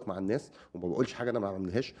 وانا صادق مع الناس وما بقولش حاجه انا ما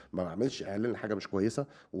بعملهاش، ما بعملش اعلان لحاجه مش كويسه،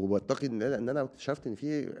 وبتقي ان انا اكتشفت ان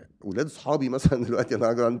في ولاد اصحابي مثلا دلوقتي انا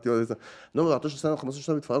راجل عندي انهم 14 سنه و15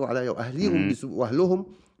 سنه بيتفرجوا عليا، واهليهم واهلهم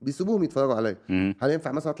بيسيبوهم يتفرجوا عليا. هل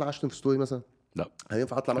ينفع مثلا اطلع اشتم في ستوري مثلا؟ لا. هل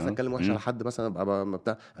ينفع اطلع مثلا اتكلم وحش على حد مثلا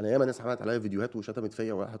بتاع؟ انا ياما ناس عملت عليا فيديوهات وشتمت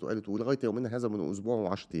فيا وراحت وقالت، ولغايه يومنا هذا من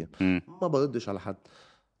اسبوع و10 ايام ما بردش على حد.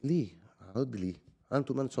 ليه هرد ليه؟ انا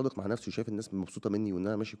طول ما انا صادق مع نفسي وشايف الناس مبسوطه مني وان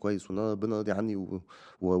انا ماشي كويس وان انا ربنا راضي عني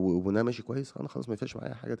وان انا ماشي كويس، انا خلاص ما يفرقش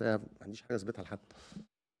معايا حاجه تانية، ما عنديش حاجه اثبتها لحد.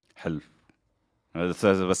 حلو.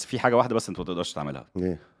 بس في حاجه واحده بس انت ما تقدرش تعملها،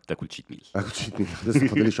 ايه؟ تاكل تشيت ميل. اكل شيت ميل. لسه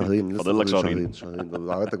فاضل لي شهرين، فاضل لك شهرين. شهرين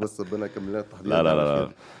دعواتك بس ربنا يكمل لنا التحضير لا ده لا على لا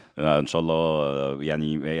خير. لا. لا ان شاء الله.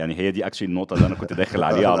 يعني هي دي اكشلي النقطه اللي انا كنت داخل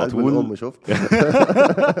عليها على على قلب طول. الام شفت.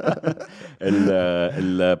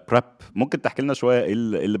 البريب، ممكن تحكي لنا شويه ايه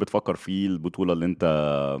اللي بتفكر فيه، البطوله اللي انت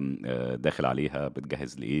داخل عليها،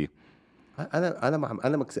 بتجهز لايه؟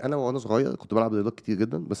 انا وانا صغير كنت بلعب رياضات كتير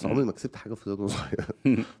جدا، بس عمري ما كسبت حاجه في الرياضه وانا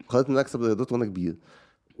صغير. قررت ان انا اكسب رياضات وانا كبير.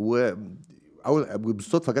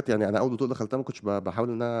 بالصدفه جت، يعني انا اول بطوله دخلتها ما كنتش بحاول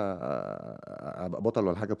ان انا ابقى بطل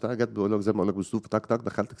ولا حاجه بتاع، جت بقول لك زي ما اقول لك بالصدفه، تك تك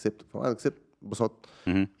دخلت كسبت، فانا كسبت ببساطه.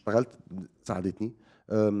 اشتغلت، ساعدتني.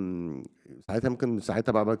 ساعتها ممكن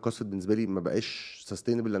ساعتها بقى الكروسفيت بالنسبه لي ما بقاش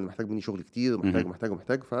سستينبل، لان محتاج مني شغل كتير،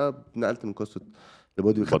 محتاج فنقلت من كروسفيت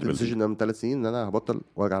لبودي، بودي خدت بيلدينج. ديسيجن من 3 سنين ان انا هبطل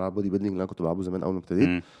وارجع على بودي بيلدينج اللي انا كنت بلعبه زمان اول ما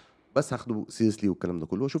ابتديت، بس هاخده سيريسلي والكلام ده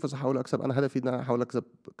كله، واشوف اذا هحاول اكسب. انا هدفي ان انا احاول اكسب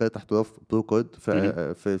كارت احتراف برو كارد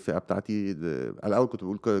في الفئه بتاعتي. انا الاول كنت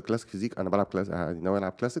بقول كلاسيك فيزيك، انا بلعب كلاس، يعني ناوي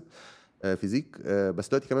العب كلاسيك فيزيك. بس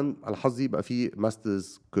دلوقتي كمان على حظي بقى في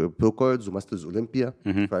ماسترز برو كاردز وماسترز اولمبيا،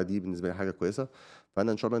 فدي بالنسبه لي حاجه كويسه.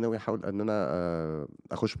 فانا ان شاء الله ناوي احاول ان انا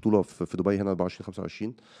اخش بطوله في دبي هنا 24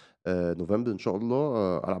 25 نوفمبر ان شاء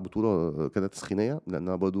الله. العب بطوله كده تسخينيه، لان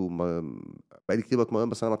انا برضو بقالي كتير بتمرن،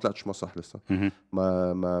 بس انا ما طلعتش مسرح لسه،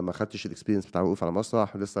 ما خدتش الاكسبيرينس بتاع الوقوف على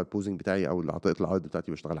مسرح لسه. البوزنج بتاعي او عطاء العرض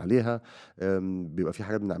بتاعتي بشتغل عليها. بيبقى في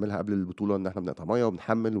حاجات بنعملها قبل البطوله، ان احنا بنقطع ميه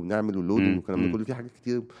وبنحمل ونعمل واللودنج والكلام ده كله، في حاجات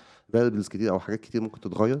كتير فاريبلز كتير او حاجات كتير ممكن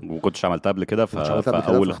تتغير، وكنتش عملتها قبل كده، كنتش عملتها قبل كده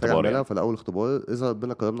فاول فمحتاج اختبار اعملها. يعني. فالاول اختبار اذا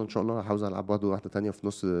ربنا كرمنا ان شاء الله هحاول العب برضه واحده تانية في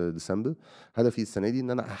نص ديسمبر. هدفي السنه دي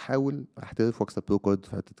ان انا احاول احترف واكسب برو كارد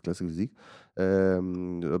في حته كلاسيك فيزيك.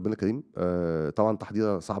 ربنا كريم. طبعا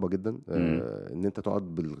تحضيره صعبه جدا، ان انت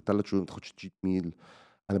تقعد بال3 شهور ما تاخدش تشيت ميل.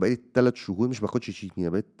 انا بقالي 3 شهور مش باخدش تشيت ميل،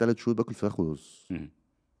 بقيت 3 شهور باكل فراخ ورز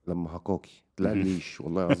لما هكاكي لا ليش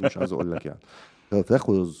والله العظيم مش عايز اقول لك يعني. فراخ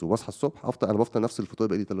ورز وبصحى الصبح افطر، انا بفطر نفس الفطور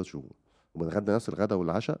بقالي 3 شهور، وبنغدى نفس الغداء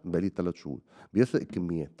والعشاء بقالي 3 شهور. بيفرق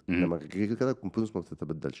الكميات، انما غير كده الكومبوننتس ما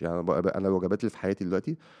بتتبدلش. يعني انا الوجبات اللي في حياتي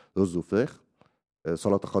دلوقتي رز وفراخ،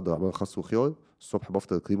 سلطه خضراء عمال خس وخيار. الصبح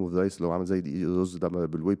بفطر كريم اوف رايس اللي هو عامل زي دقيق الرز ده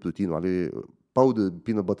بالواي بروتين، وعليه باودر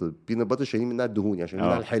بينات باتر شايلين منها الدهون، يعني شايلين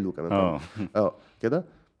منها الحلو كمان، فاهم؟ كده.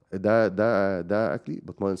 ده اكلي.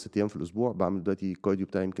 بتمرن 6 ايام في الاسبوع، بعمل دلوقتي كارديو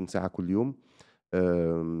بتاعي يمكن ساعه كل يوم.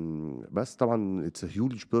 بس طبعا اتس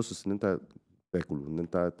هيوج بروسس ان انت تاكل، وان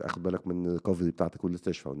انت تاخد بالك من الريكفري بتاعتك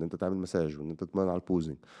والاستشفاء، وان انت تعمل مساج، وان انت تتمرن على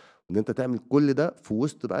البوزنج، وان انت تعمل كل ده في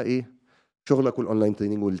وسط بقى ايه، شغلك والاونلاين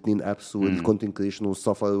تريننج والاثنين ابس والكونتنت كريشن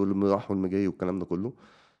والسفر والمراح والمجاي والكلام ده كله.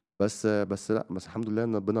 بس لا، بس الحمد لله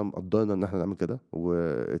ان ربنا مقدرنا ان احنا نعمل كده، و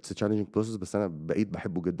اتس تشالنجينج بروسس، بس انا بقيت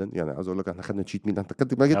بحبه جدا. يعني عايز اقول لك احنا خدنا تشيت ميل، انت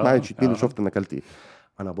كنت ما جيت معايا تشيت ميل وشفت انا اكلت ايه.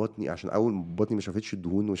 انا بطني عشان اول بطني ما شافتش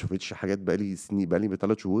الدهون وما شافتش حاجات بقالي سنين، بقالي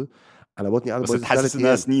ب3 شهور. انا بطني قاعده بس بايظه تحسس 3 انها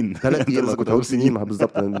ايام سنين. 3 انت ايام لسه انا كنت كنت هقول هقول سنين. سنين، ما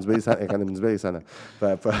بالظبط انا بالنسبه لي سنه، كان بالنسبه لي سنه. ف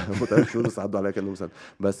 3 شهور بس عدوا عليا كانهم سنه.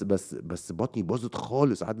 بس بطني باظت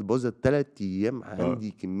خالص، قعدت باظت 3 ايام،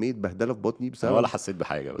 عندي كميه بهدله في بطني انا ولا بسبب. حسيت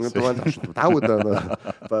بحاجه بس. طبعا انت عشان متعود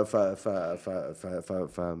ف ف ف ف ف ف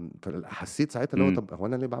ف فحسيت ساعتها اللي هو طب هو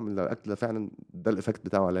انا ليه بعمل الاكل ده فعلا، ده الايفكت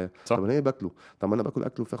بتاعه عليا. طب صح. انا ليه باكله؟ طب ما انا باكل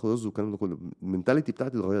اكل وفراخ ورز والكلام ده كله. المنتاليتي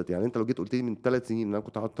بتاعتي اتغيرت. يعني انت لو جيت قلت لي من 3 سنين ان انا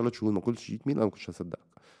كنت هقعد 3 شهور ما اكلش شيت ميل، انا ما كنتش هصدقك.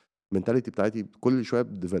 المنتاليتي بتاعتي كل شويه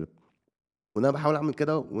بتديفلوب، وانا بحاول اعمل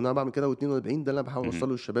كده، وانا بعمل كده، و42 ده اللي انا بحاول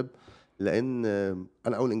اوصله للشباب. لان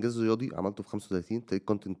انا اول انجاز رياضي عملته في 35 ابتديت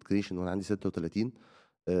كونتنت كريشن وانا عندي 36.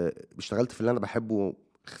 اشتغلت في اللي انا بحبه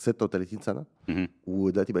 36 سنه،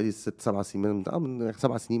 ودلوقتي بقى لي 6 7 سنين من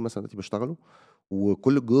 7 سنين مثلا دلوقتي بشتغله.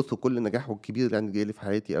 وكل الجروث وكل النجاح الكبير يعني جاي لي في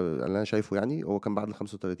حياتي، اللي انا شايفه يعني هو كان بعد ال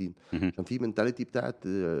 35. عشان في منتاليتي بتاعت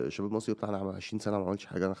شباب مصري بتاعنا 20 سنه ما عملش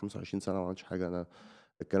حاجه، انا 25 سنه ما عملش حاجه، انا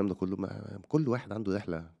الكلام ده كله. كل واحد عنده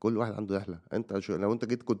رحله، كل واحد عنده رحله. انت لو انت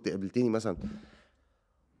جيت كنت قابلتني مثلا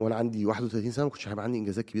وانا عندي 31 سنه ما كنتش هيبقى عندي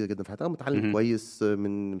انجازات كبيره جدا في حياتي. انا متعلم مهم. كويس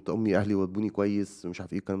من امي اهلي ودوني كويس مش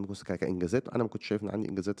عارف ايه الكلام ده، بس كانجازات انا ما كنتش شايف ان عندي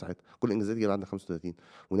انجازات ساعتها. كل انجازاتي جايه بعد 35.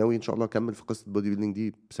 وناوي ان شاء الله اكمل في قصه بودي بيلدينج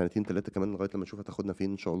دي بسنتين ثلاثه كمان لغايه لما اشوف هتاخدنا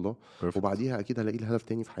فين ان شاء الله. بيرفكت. وبعديها اكيد هلاقي لي هدف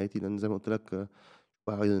تاني في حياتي، لان زي ما قلت لك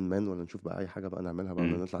بقى ايرون مان، ولا نشوف بقى اي حاجه بقى نعملها بقى،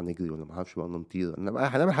 ولا نطلع نجري، ولا ما اعرفش بقى نطير، بقى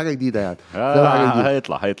هنعمل حاجه جديده يعني. هنعمل حاجه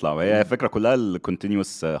جديده. هيطلع هي الفكره كلها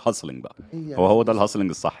الكونتينيوس هاسلنج بقى. هي هو لازم ده الهاسلنج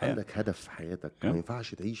الصح يعني. عندك هدف في حياتك، Yeah. ما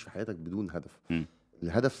ينفعش تعيش في حياتك بدون هدف. مم.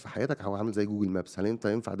 الهدف في حياتك هو عامل زي جوجل مابس. هل انت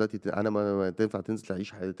ينفع دلوقتي انا ما تنفع تنزل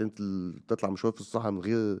تعيش تنزل تطلع مشوار في الصحراء من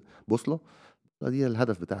غير بوصله؟ دي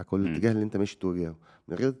الهدف بتاعك، ولا مم. الاتجاه اللي انت ماشي توجهه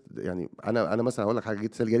من غير يعني. انا مثلا هقول لك حاجه،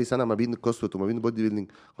 جالي سنه ما بين الكروسفيت وما بين البودي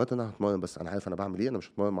بيلدينج. قلت انا هتمرن، بس انا عارف انا بعمل ايه، انا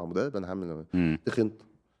مش هتمرن مع مدرب، انا هعمل. مم. تخنت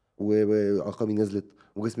وارقامي نزلت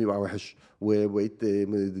وجسمي بقى وحش وبقيت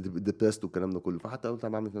ديبرست والكلام ده كله. فحتى قلت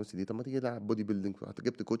انا بعمل نفسي دي، طب ما تيجي العب بودي بيلدينج. حتى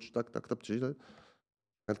جبت كوتش تك تك تك تشيل.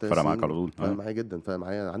 فرق معاك على طول. فرق معايا جدا، فرق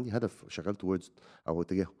معايا. عندي هدف شغلت ووردز او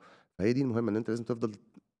اتجاهه. فهي دي المهمه، ان انت لازم تفضل.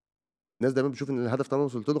 الناس دايما بتشوف ان الهدف طالما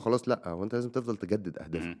وصلت له خلاص، لا، هو انت لازم تفضل تجدد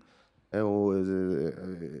اهدافك. مم.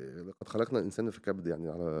 لقد خلقنا الانسان في كبد، يعني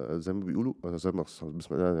على زي ما بيقولوا، زي ما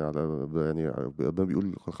بسم الله يعني، على يعني ربنا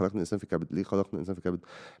بيقول لقد خلقنا الانسان في كبد. ليه خلقنا الانسان في كبد؟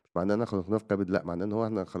 مش معناه ان خلقناه في كبد، لا، معناه ان هو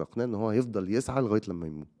احنا خلقناه ان هو يفضل يسعى لغايه لما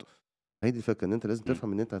يموت. هي دي الفكره، ان انت لازم مم.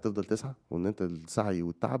 تفهم ان انت هتفضل تسعى، وان انت السعي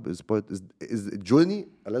والتعب از بارت از جورني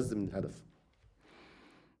ألذ من الهدف.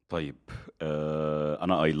 طيب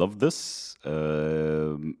انا I love this.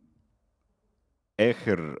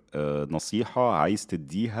 اخر نصيحة عايز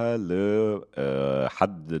تديها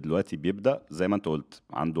لحد دلوقتي بيبدأ زي ما انت قلت،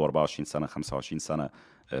 عنده 24 سنة 25 سنة،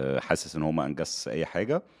 حاسس ان هو ما انجزش اي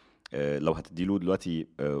حاجة، لو هتديله دلوقتي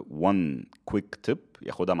one quick tip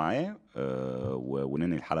ياخدها معاه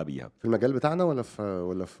وننهي الحلقة بيها في المجال بتاعنا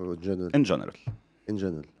ولا في جنرال؟ in general. ان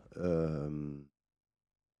جنرال.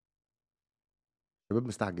 شباب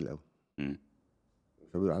مستعجل قوي. مم.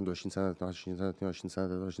 شباب عنده 20 سنه 22 سنه 22 سنه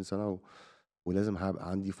 23 سنه ولازم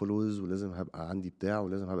هبقى عندي فولورز، ولازم هبقى عندي بتاع،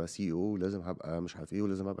 ولازم هبقى سي او، ولازم هبقى مش عارف ايه،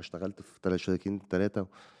 ولازم هبقى اشتغلت في 3 شركات 3.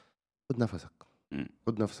 خد نفسك. مم.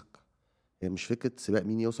 خد نفسك. هي مش فكره سباق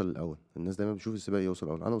مين يوصل الاول. الناس دايما بتشوف السباق يوصل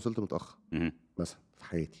الاول. انا وصلت متاخر مم. مثلا في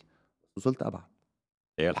حياتي، وصلت ابعد.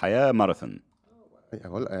 هي الحياة ماراثون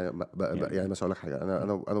يعني مثلا اقول لك حاجه،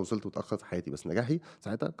 انا وصلت متاخر في حياتي، بس نجاحي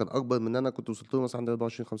ساعتها كان اكبر من ان انا كنت وصلت له مثلا عند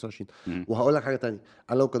 24 25. مم. وهقول لك حاجه تانية،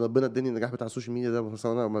 انا لو كان ربنا اداني النجاح بتاع السوشيال ميديا ده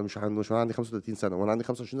مثلا، انا مش عندي 35 سنه وانا عندي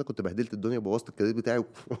 25 سنه، كنت بهدلت الدنيا وبوظت الكارير بتاعي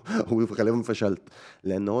وغالبا فشلت،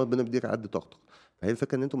 لان هو ربنا بيديك قد طاقتك. فهي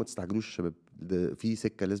الفكره ان انتوا ما تستعجلوش يا شباب. في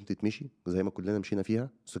سكه لازم تتمشي زي ما كلنا مشينا فيها.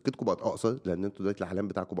 سكتكم بقت اقصر لان انتوا دلوقتي الاحلام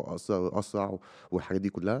بتاعكم بقى اقصر اسرع والحاجات دي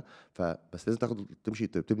كلها. فبس لازم تمشي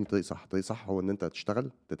تبني طريق صح. طريق صح هو ان انت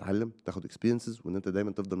تشتغل، تتعلم، تاخد اكسبيرينسز، وان انت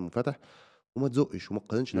دايما تفضل منفتح وما تزقش وما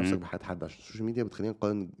تقارنش نفسك مم. بحياه حد، عشان السوشيال ميديا بتخلينا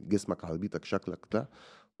نقارن جسمك، عربيتك، شكلك، بتاع.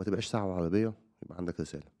 ما تبقاش ساعه وعربيه، يبقى عندك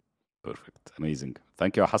رساله. بيرفكت اميزنج.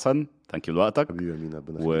 ثانك يو يا حسن، ثانك يو لوقتك. حبيبي يا مينا،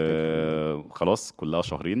 ربنا يخليك. وخلاص كلها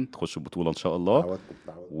شهرين تخش البطولة ان شاء الله، دعواتكم.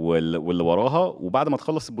 واللي وراها، وبعد ما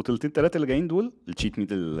تخلص البطولتين 3 اللي جايين دول، التشيت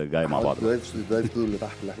ميت اللي جاي مع بعض بقى. الدرايف اللي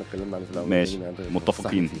تحت اللي احنا اتكلمنا عليه في الاول. ماشي يعني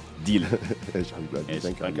متفقين. ديل. ايش حبيبي، ماشي.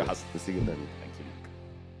 ثانك ثانك يو يا حسن. يو جدا. Thank you.